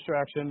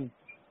distraction,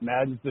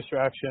 Madden's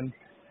distraction,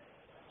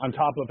 on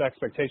top of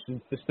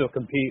expectations to still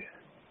compete.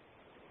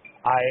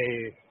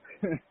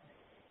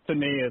 To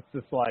me, it's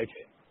just like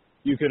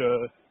you could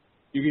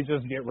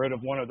just get rid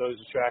of one of those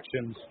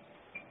distractions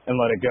and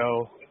let it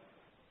go.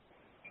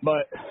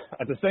 But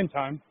at the same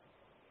time,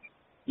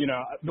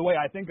 the way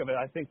I think of it,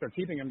 I think they're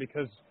keeping him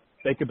because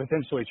they could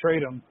potentially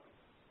trade him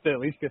to at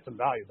least get some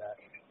value back.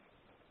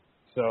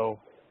 So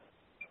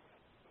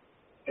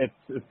it's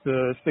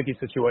a sticky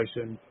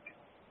situation.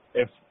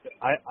 If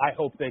I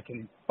hope they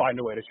can find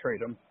a way to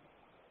trade him,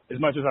 as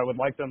much as I would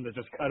like them to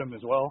just cut him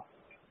as well.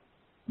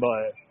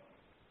 But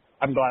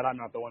I'm glad I'm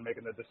not the one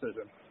making the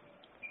decision.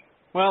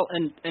 Well,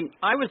 and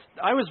I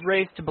was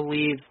raised to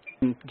believe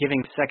in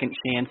giving second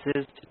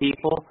chances to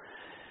people,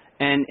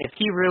 and if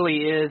he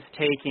really is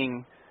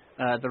taking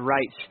the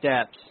right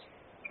steps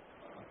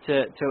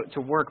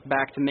to work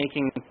back to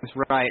making things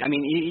right, I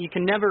mean, you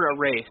can never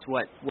erase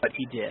what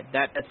he did.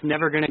 That's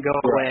never going to go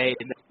away.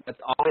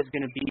 That's always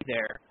going to be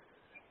there.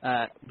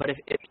 But if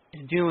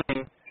he's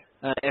doing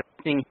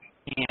everything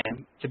he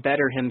can to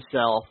better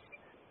himself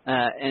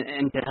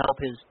and to help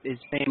his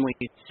family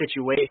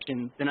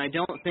situation, then I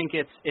don't think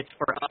it's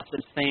for us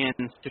as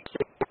fans to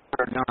say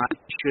whether or not he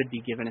should be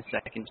given a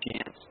second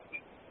chance.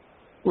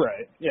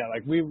 Right. Yeah,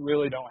 like, we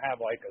really don't have,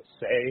 like, a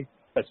say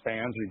as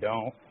fans. We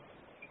don't.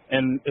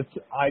 And it's,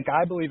 like,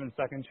 I believe in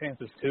second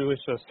chances, too.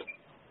 It's just,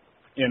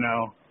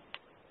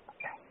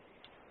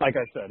 like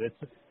I said,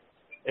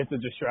 it's a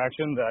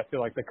distraction that I feel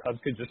like the Cubs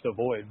could just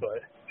avoid,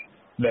 but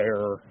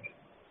they're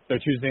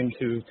choosing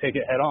to take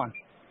it head on.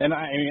 And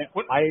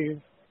I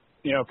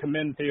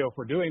commend Theo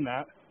for doing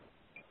that.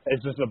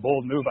 It's just a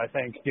bold move, I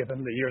think,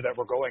 given the year that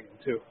we're going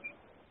into.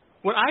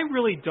 What I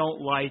really don't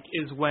like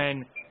is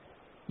when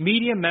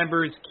media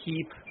members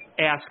keep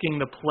asking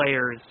the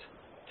players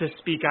to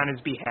speak on his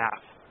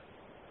behalf,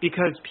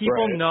 because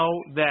people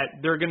know that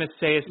they're going to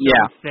say a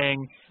certain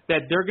thing,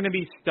 that they're going to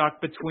be stuck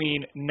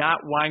between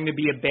not wanting to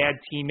be a bad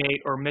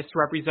teammate or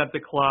misrepresent the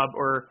club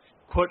or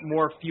put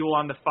more fuel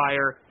on the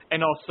fire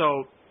and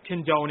also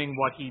condoning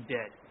what he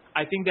did.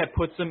 I think that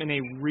puts them in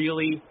a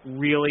really,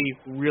 really,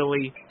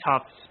 really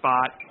tough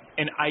spot,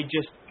 and I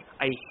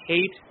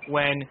hate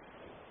when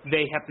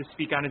they have to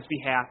speak on his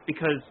behalf,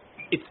 because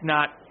it's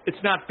not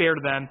fair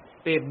to them.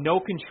 They have no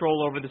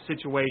control over the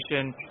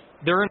situation.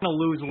 They're in a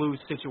lose-lose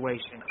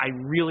situation. I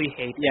really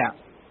hate that.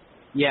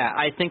 Yeah,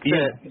 I think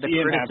the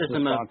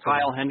criticism of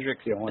Kyle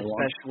Hendricks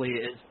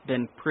especially has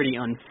been pretty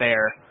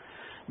unfair,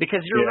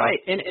 because you're right.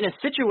 In a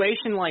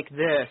situation like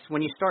this,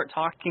 when you start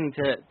talking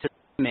to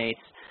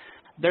teammates,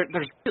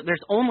 there's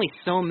only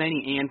so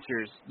many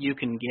answers you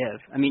can give.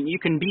 I mean, you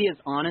can be as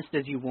honest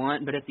as you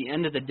want, but at the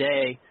end of the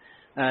day,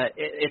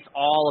 it's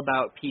all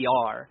about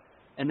PR,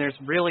 and there's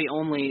really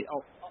only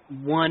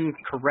one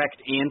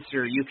correct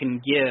answer you can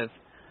give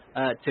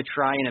to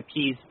try and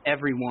appease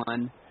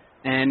everyone,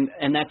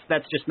 and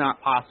that's just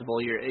not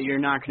possible. You're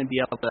not going to be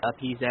able to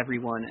appease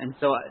everyone, and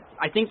so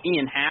I think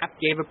Ian Happ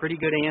gave a pretty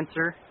good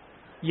answer.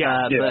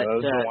 That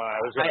was the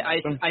one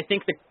I was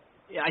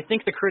I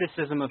think the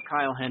criticism of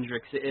Kyle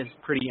Hendricks is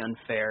pretty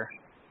unfair.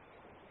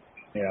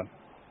 Yeah,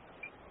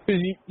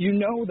 because you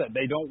know that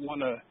they don't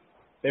want to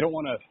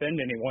offend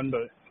anyone,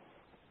 but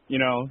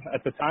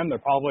at the time they're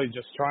probably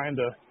just trying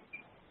to,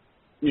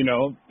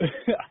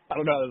 I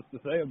don't know how else to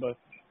say it, but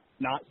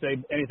not say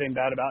anything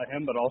bad about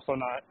him, but also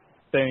not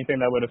say anything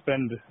that would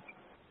offend,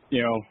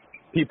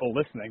 people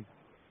listening.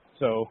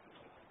 So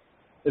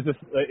it's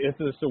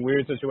just a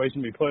weird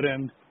situation to be put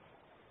in.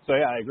 So,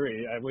 yeah, I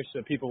agree. I wish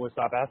that people would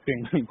stop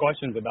asking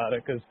questions about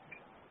it because,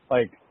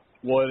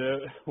 what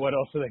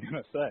else are they going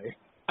to say?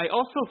 I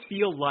also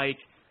feel like,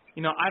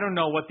 I don't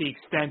know what the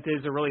extent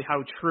is or really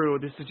how true.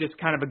 This is just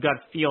kind of a gut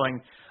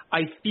feeling.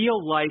 I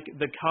feel like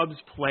the Cubs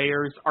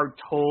players are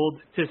told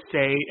to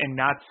say and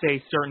not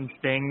say certain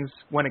things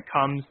when it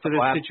comes to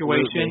this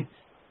situation.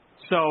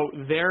 So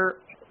their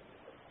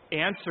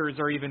answers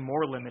are even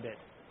more limited.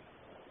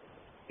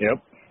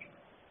 Yep,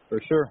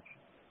 for sure.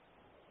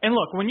 And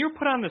look, when you're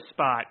put on the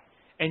spot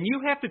and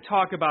you have to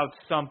talk about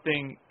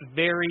something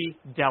very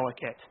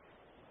delicate,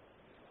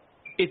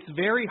 it's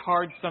very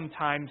hard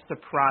sometimes to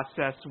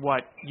process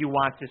what you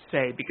want to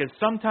say because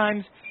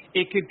sometimes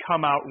it could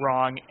come out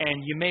wrong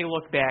and you may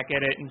look back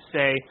at it and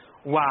say,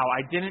 wow,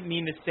 I didn't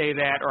mean to say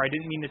that, or I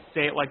didn't mean to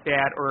say it like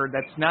that, or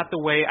that's not the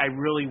way I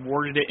really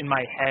worded it in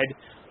my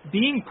head.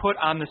 Being put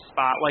on the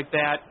spot like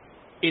that,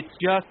 it's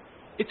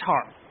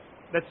hard.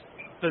 That's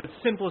the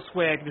simplest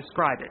way I can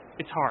describe it.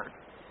 It's hard.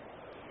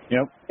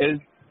 Yep.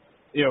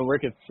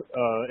 Ricketts'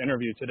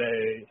 interview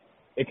today,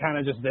 it kind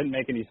of just didn't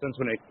make any sense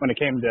when it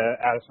came to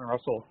Addison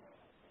Russell.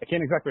 I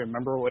can't exactly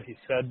remember what he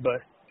said,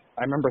 but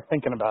I remember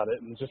thinking about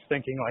it and just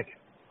thinking,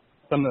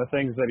 some of the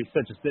things that he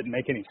said just didn't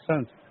make any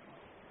sense.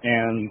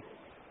 And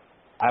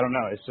I don't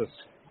know. It's just,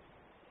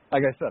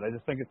 like I said, I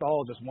just think it's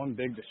all just one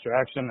big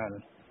distraction,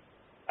 and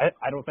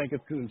I don't think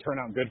it's going to turn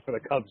out good for the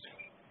Cubs.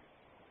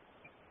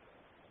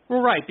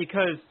 Well, right,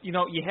 because, you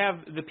have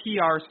the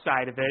PR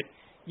side of it.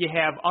 You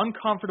have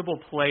uncomfortable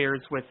players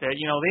with it.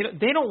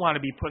 They don't want to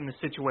be put in a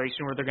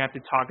situation where they're going to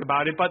have to talk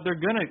about it, but they're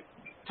going to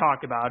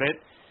talk about it.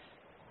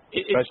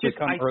 Especially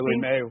come early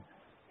May.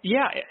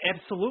 Yeah,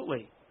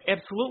 absolutely.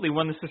 Absolutely,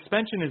 when the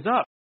suspension is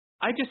up.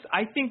 I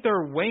think there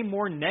are way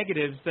more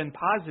negatives than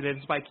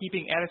positives by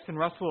keeping Addison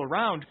Russell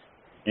around.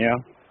 Yeah.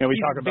 We He's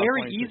talk about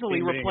very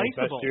easily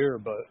replaceable. Best year,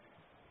 but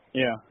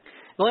yeah.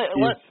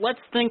 Let's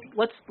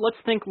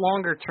think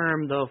longer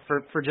term though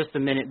for just a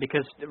minute,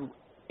 because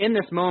in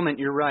this moment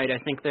you're right. I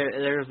think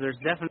there's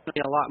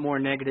definitely a lot more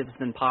negatives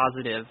than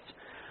positives.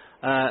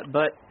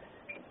 But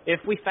if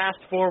we fast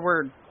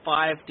forward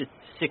 5 to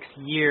 6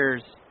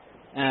 years,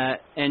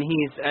 and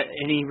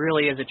he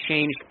really is a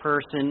changed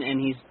person,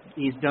 and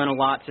he's done a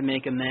lot to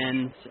make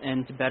amends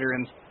and to better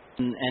himself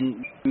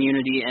and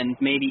community, and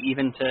maybe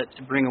even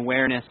to bring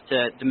awareness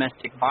to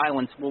domestic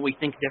violence, will we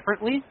think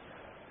differently?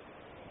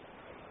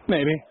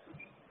 Maybe.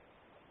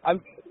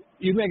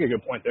 You make a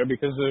good point there,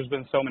 because there's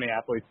been so many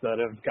athletes that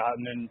have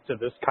gotten into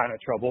this kind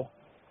of trouble,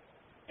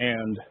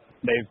 and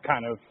they've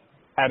kind of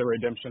had a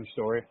redemption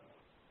story.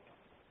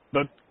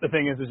 But the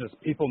thing is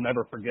just people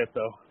never forget,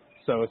 though.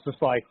 So it's just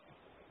I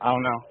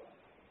don't know.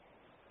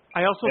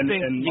 I also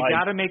think you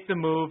got to make the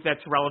move that's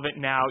relevant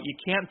now. You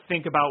can't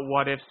think about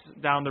what ifs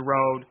down the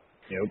road.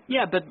 Yep.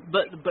 Yeah, but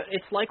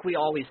it's like we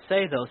always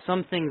say, though.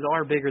 Some things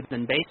are bigger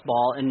than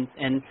baseball,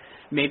 and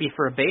maybe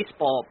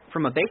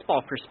from a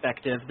baseball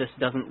perspective, this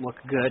doesn't look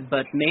good.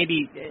 But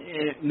maybe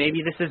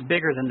this is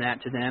bigger than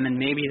that to them, and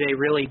maybe they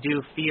really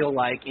do feel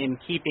like in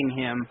keeping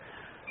him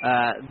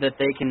that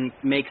they can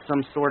make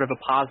some sort of a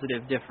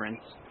positive difference.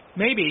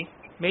 Maybe,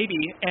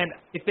 and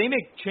if they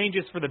make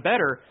changes for the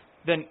better,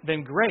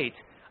 then great.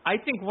 I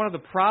think one of the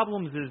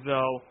problems is,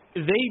 though,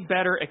 they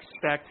better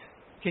expect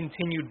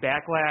continued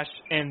backlash,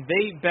 and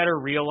they better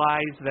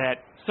realize that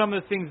some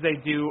of the things they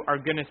do are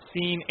going to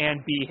seem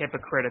and be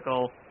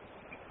hypocritical.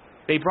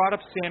 They brought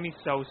up Sammy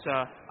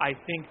Sosa. I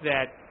think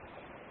that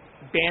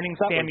banning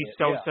Sammy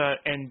Sosa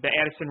and the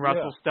Addison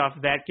Russell stuff,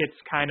 that gets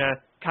kind of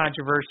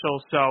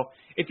controversial. So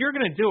if you're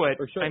going to do it,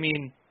 sure. I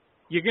mean,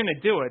 you're going to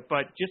do it,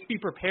 but just be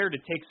prepared to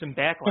take some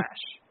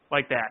backlash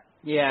like that.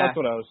 Yeah, that's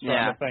what I was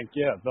trying to think.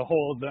 Yeah, the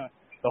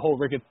whole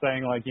Ricketts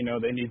thing,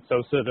 they need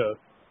Sosa to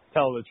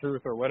tell the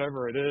truth or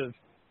whatever it is,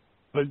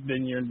 but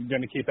then you're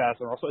going to keep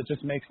asking Russell. It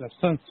just makes no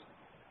sense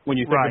when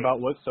you think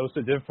about what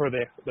Sosa did for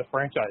the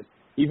franchise.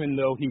 Even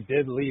though he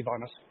did leave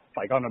on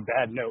a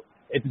bad note,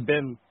 it's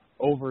been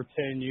over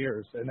 10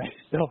 years, and they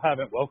still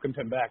haven't welcomed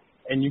him back.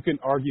 And you can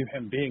argue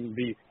him being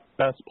the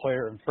best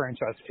player in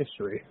franchise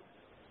history.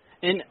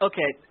 And,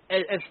 okay,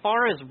 as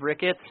far as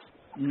Ricketts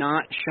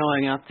not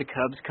showing up to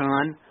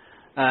CubsCon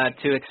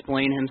to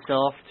explain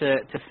himself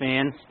to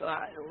fans,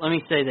 let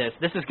me say this.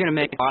 This is going to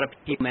make a lot of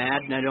people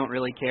mad, and I don't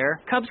really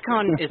care.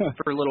 CubsCon is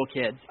for little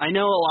kids. I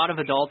know a lot of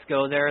adults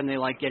go there, and they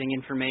like getting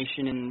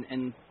information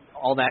and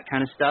all that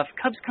kind of stuff.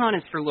 CubsCon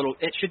is for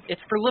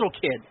it's for little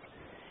kids.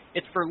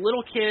 It's for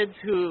little kids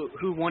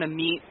who want to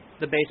meet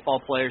the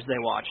baseball players they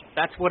watch.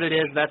 That's what it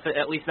is.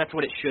 At least that's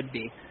what it should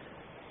be.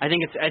 I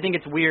think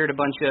it's weird, a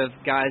bunch of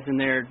guys in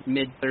their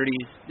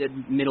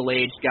mid-30s,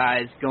 middle-aged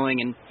guys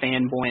going and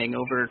fanboying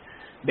over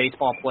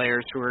baseball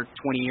players who are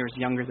 20 years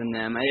younger than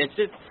them.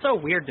 It's so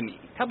weird to me.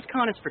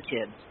 CubsCon is for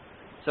kids.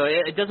 So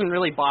it doesn't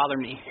really bother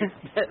me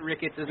that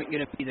Ricketts isn't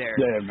going to be there.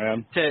 Yeah,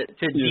 man. To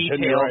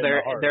detail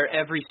right their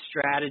every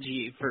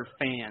strategy for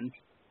fans.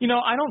 You know,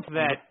 I don't think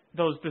that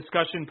those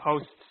discussion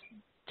posts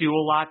do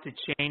a lot to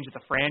change the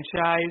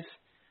franchise.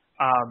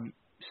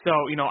 So,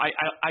 you know,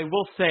 I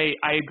will say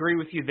I agree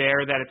with you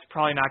there that it's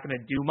probably not going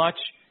to do much.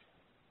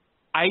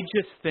 I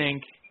just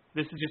think,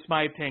 this is just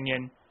my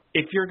opinion,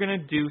 if you're going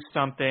to do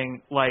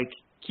something like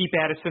keep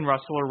Addison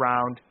Russell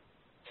around,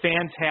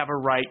 fans have a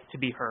right to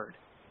be heard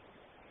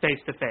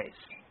face-to-face.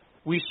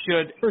 We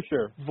should For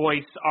sure.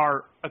 voice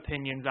our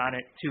opinions on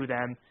it to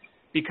them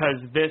because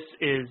this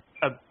is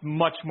a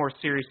much more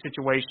serious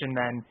situation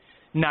than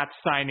not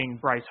signing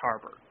Bryce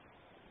Harper.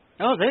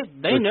 Oh,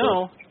 they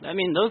know. Sure. I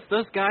mean,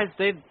 those guys,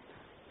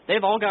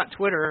 they've all got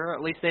Twitter, or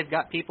at least they've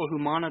got people who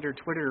monitor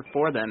Twitter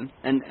for them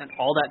and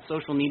all that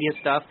social media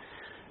stuff.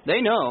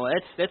 They know.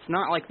 It's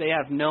not like they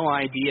have no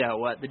idea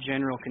what the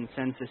general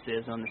consensus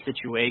is on the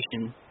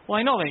situation. Well,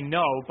 I know they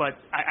know, but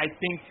I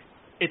think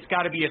it's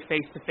got to be a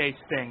face-to-face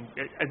thing.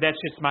 That's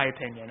just my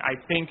opinion. I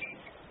think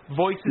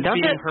voices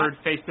being heard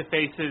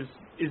face-to-face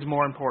is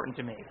more important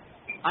to me.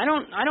 I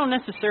don't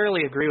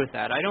necessarily agree with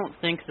that. I don't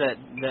think that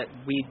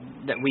we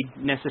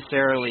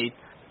necessarily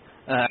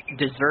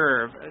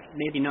deserve,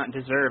 maybe not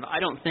deserve.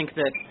 I don't think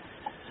it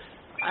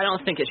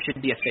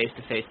should be a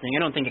face-to-face thing. I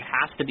don't think it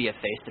has to be a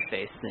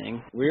face-to-face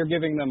thing. We're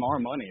giving them our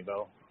money,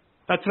 though.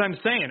 That's what I'm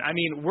saying. I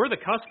mean, we're the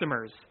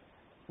customers.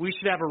 We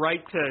should have a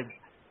right to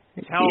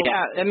tell who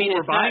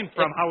we're buying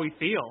from how we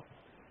feel.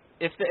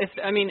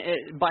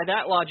 By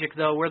that logic,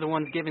 though, we're the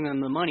ones giving them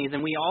the money,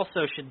 then we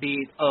also should be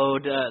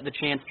owed the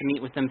chance to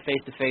meet with them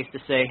face-to-face to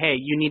say, hey,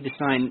 you need to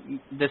sign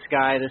this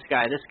guy, this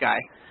guy, this guy.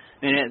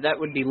 And that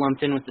would be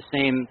lumped in with the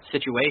same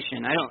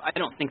situation. I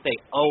don't think they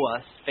owe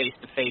us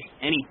face-to-face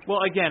anything.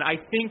 Well, again, I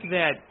think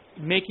that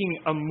making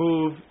a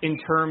move in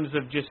terms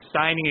of just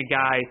signing a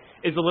guy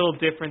is a little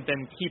different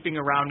than keeping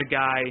around a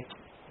guy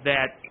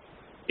that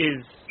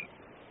is,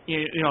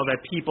 that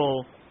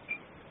people,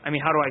 how do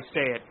I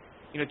say it?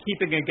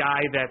 Keeping a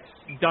guy that's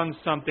done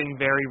something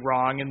very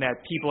wrong and that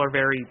people are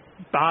very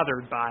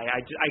bothered by.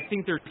 I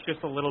think there's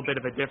just a little bit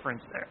of a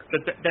difference there.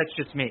 But that's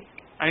just me.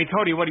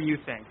 Cody, what do you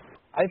think?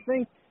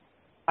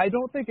 I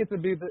don't think it's a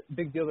big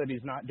deal that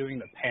he's not doing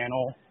the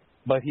panel,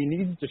 but he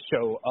needs to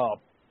show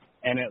up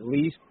and at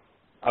least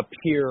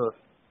appear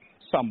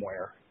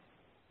somewhere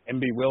and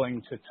be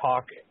willing to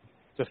talk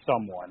to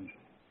someone,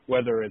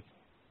 whether it's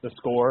the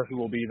Score, who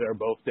will be there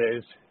both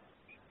days,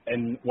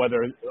 and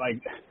whether,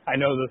 I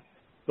know that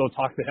they'll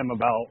talk to him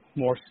about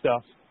more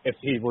stuff if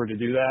he were to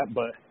do that,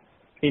 but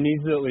he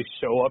needs to at least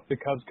show up to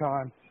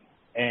CubsCon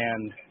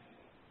and,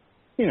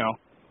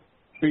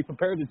 be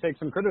prepared to take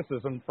some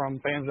criticism from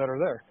fans that are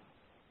there.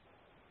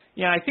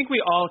 Yeah, I think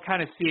we all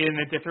kind of see it in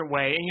a different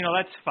way, and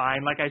that's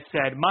fine. Like I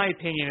said, my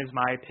opinion is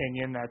my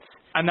opinion.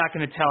 I'm not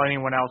going to tell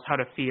anyone else how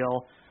to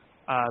feel.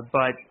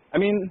 But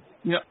when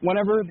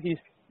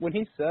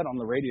he said on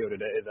the radio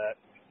today that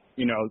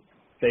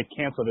they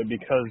canceled it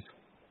because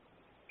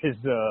his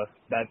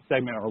that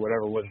segment or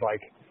whatever was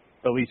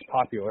the least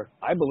popular,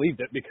 I believed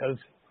it because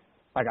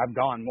I've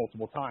gone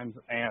multiple times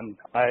and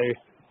I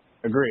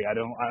agree. I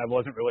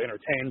wasn't really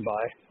entertained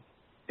by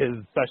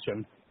his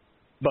session,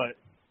 but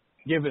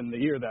given the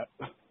year that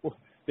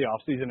the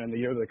off season and the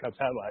year that the Cubs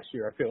had last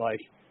year, I feel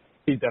like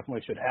he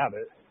definitely should have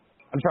it.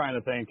 I'm trying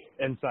to think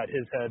inside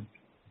his head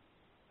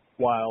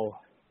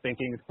while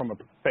thinking from a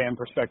fan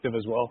perspective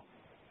as well.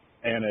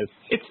 And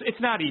it's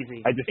not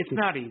easy. It's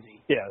not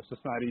easy. Yeah, it's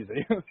just not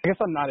easy. I guess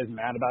I'm not as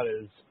mad about it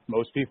as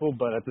most people,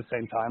 but at the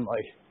same time,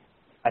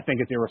 I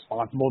think it's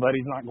irresponsible that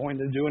he's not going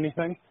to do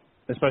anything,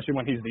 especially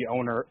when he's the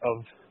owner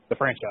of the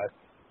franchise.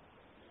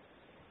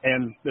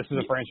 And this is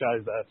a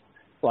franchise that's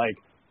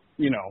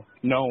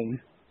known.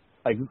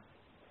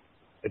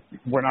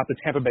 We're not the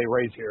Tampa Bay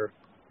Rays here.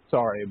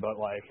 Sorry, but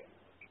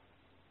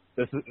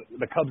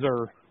the Cubs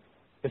are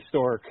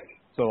historic,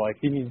 so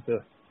he needs to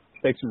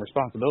take some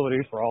responsibility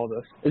for all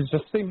this. It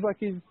just seems like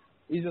he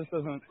just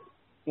doesn't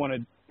want to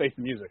face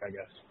the music, I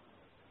guess.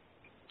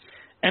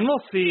 And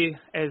we'll see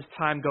as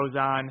time goes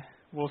on.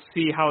 We'll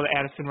see how the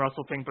Addison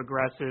Russell thing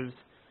progresses.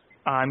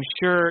 I'm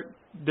sure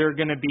they're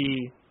going to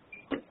be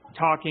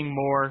talking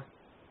more,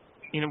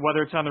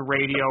 whether it's on the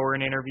radio or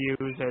in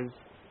interviews as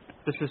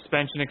the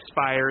suspension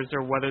expires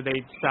or whether they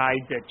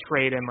decide to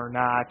trade him or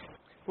not.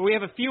 But we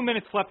have a few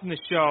minutes left in the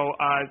show.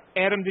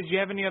 Adam, did you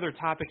have any other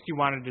topics you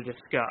wanted to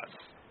discuss?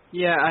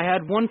 Yeah, I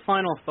had one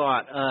final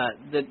thought.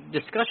 The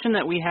discussion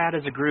that we had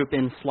as a group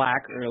in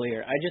Slack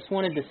earlier, I just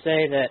wanted to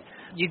say that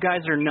you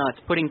guys are nuts.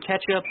 Putting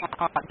ketchup on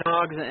hot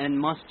dogs and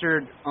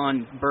mustard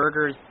on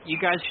burgers, you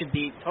guys should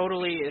be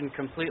totally and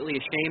completely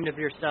ashamed of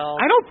yourselves.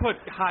 I don't put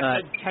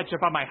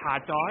ketchup on my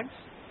hot dogs.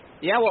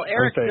 Yeah, well,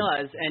 Eric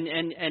does, and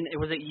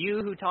was it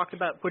you who talked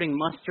about putting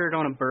mustard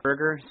on a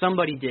burger?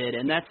 Somebody did,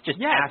 and that's just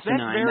asinine.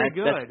 That's very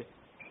good.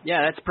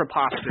 That's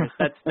preposterous.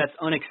 That's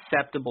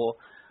unacceptable.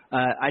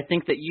 I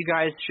think that you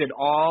guys should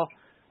all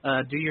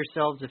do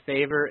yourselves a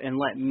favor and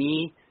let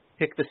me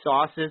pick the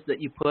sauces that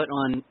you put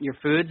on your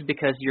foods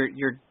because you're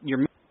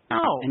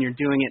and you're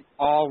doing it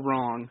all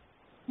wrong.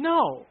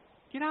 No.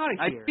 Get out of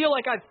here. I feel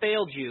like I've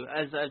failed you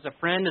as a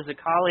friend, as a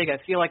colleague. I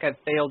feel like I've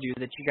failed you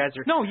that you guys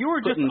are No, you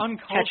were just putting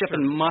uncultured. ketchup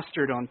and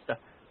mustard on stuff.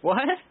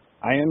 What?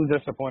 I am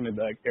disappointed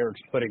that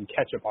Eric's putting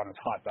ketchup on his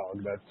hot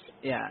dog.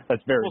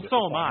 That's very Well,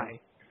 so am I.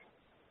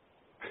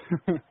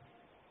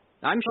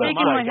 I'm So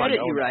shaking my head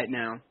at you right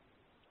now.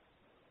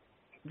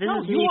 This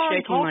No, is you me are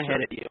shaking my uncultured.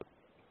 head at you.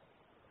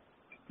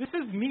 This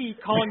is me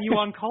calling you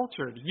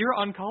uncultured. You're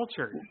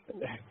uncultured.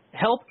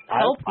 Help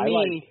I me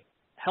like-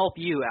 help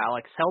you,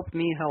 Alex. Help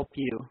me help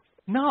you.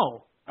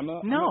 No. I'm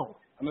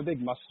a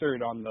big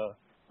mustard on the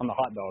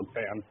hot dog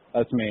fan.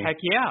 That's me. Heck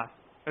yeah.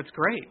 That's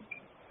great.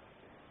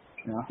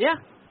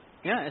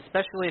 Yeah,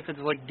 especially if it's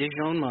like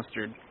Dijon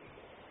mustard.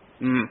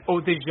 Oh,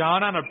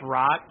 Dijon on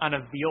a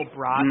veal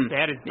brat.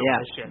 That is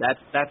delicious. Yeah,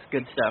 that's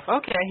good stuff.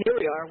 Okay, here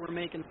we are. We're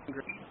making some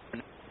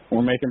great.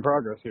 We're making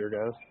progress here,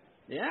 guys.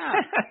 Yeah,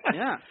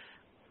 yeah.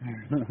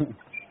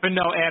 But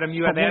no, Adam,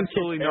 you have Someone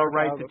absolutely kicked no Eric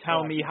right out of to the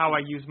tell pot. me how I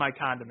use my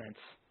condiments.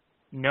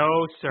 No,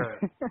 sir.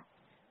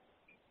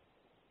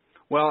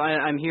 Well,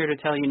 I'm here to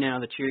tell you now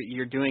that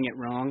you're doing it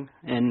wrong,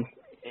 and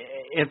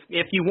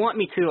if you want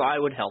me to, I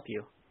would help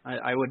you.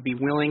 I would be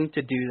willing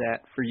to do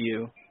that for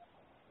you.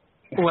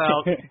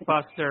 Well,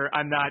 Buster,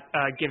 I'm not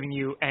giving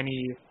you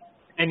any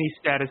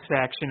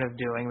satisfaction of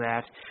doing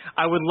that.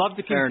 I would love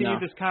to Fair continue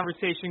enough. this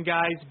conversation,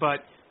 guys, but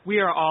we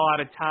are all out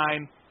of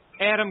time.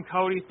 Adam,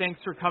 Cody, thanks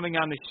for coming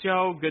on the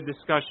show. Good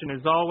discussion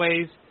as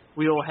always.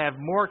 We will have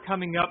more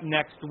coming up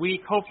next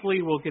week.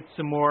 Hopefully we'll get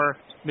some more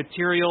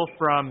material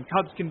from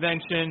Cubs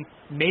Convention.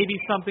 Maybe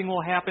something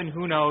will happen.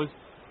 Who knows?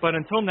 But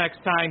until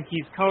next time,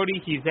 he's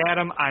Cody, he's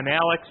Adam, I'm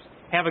Alex.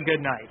 Have a good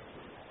night.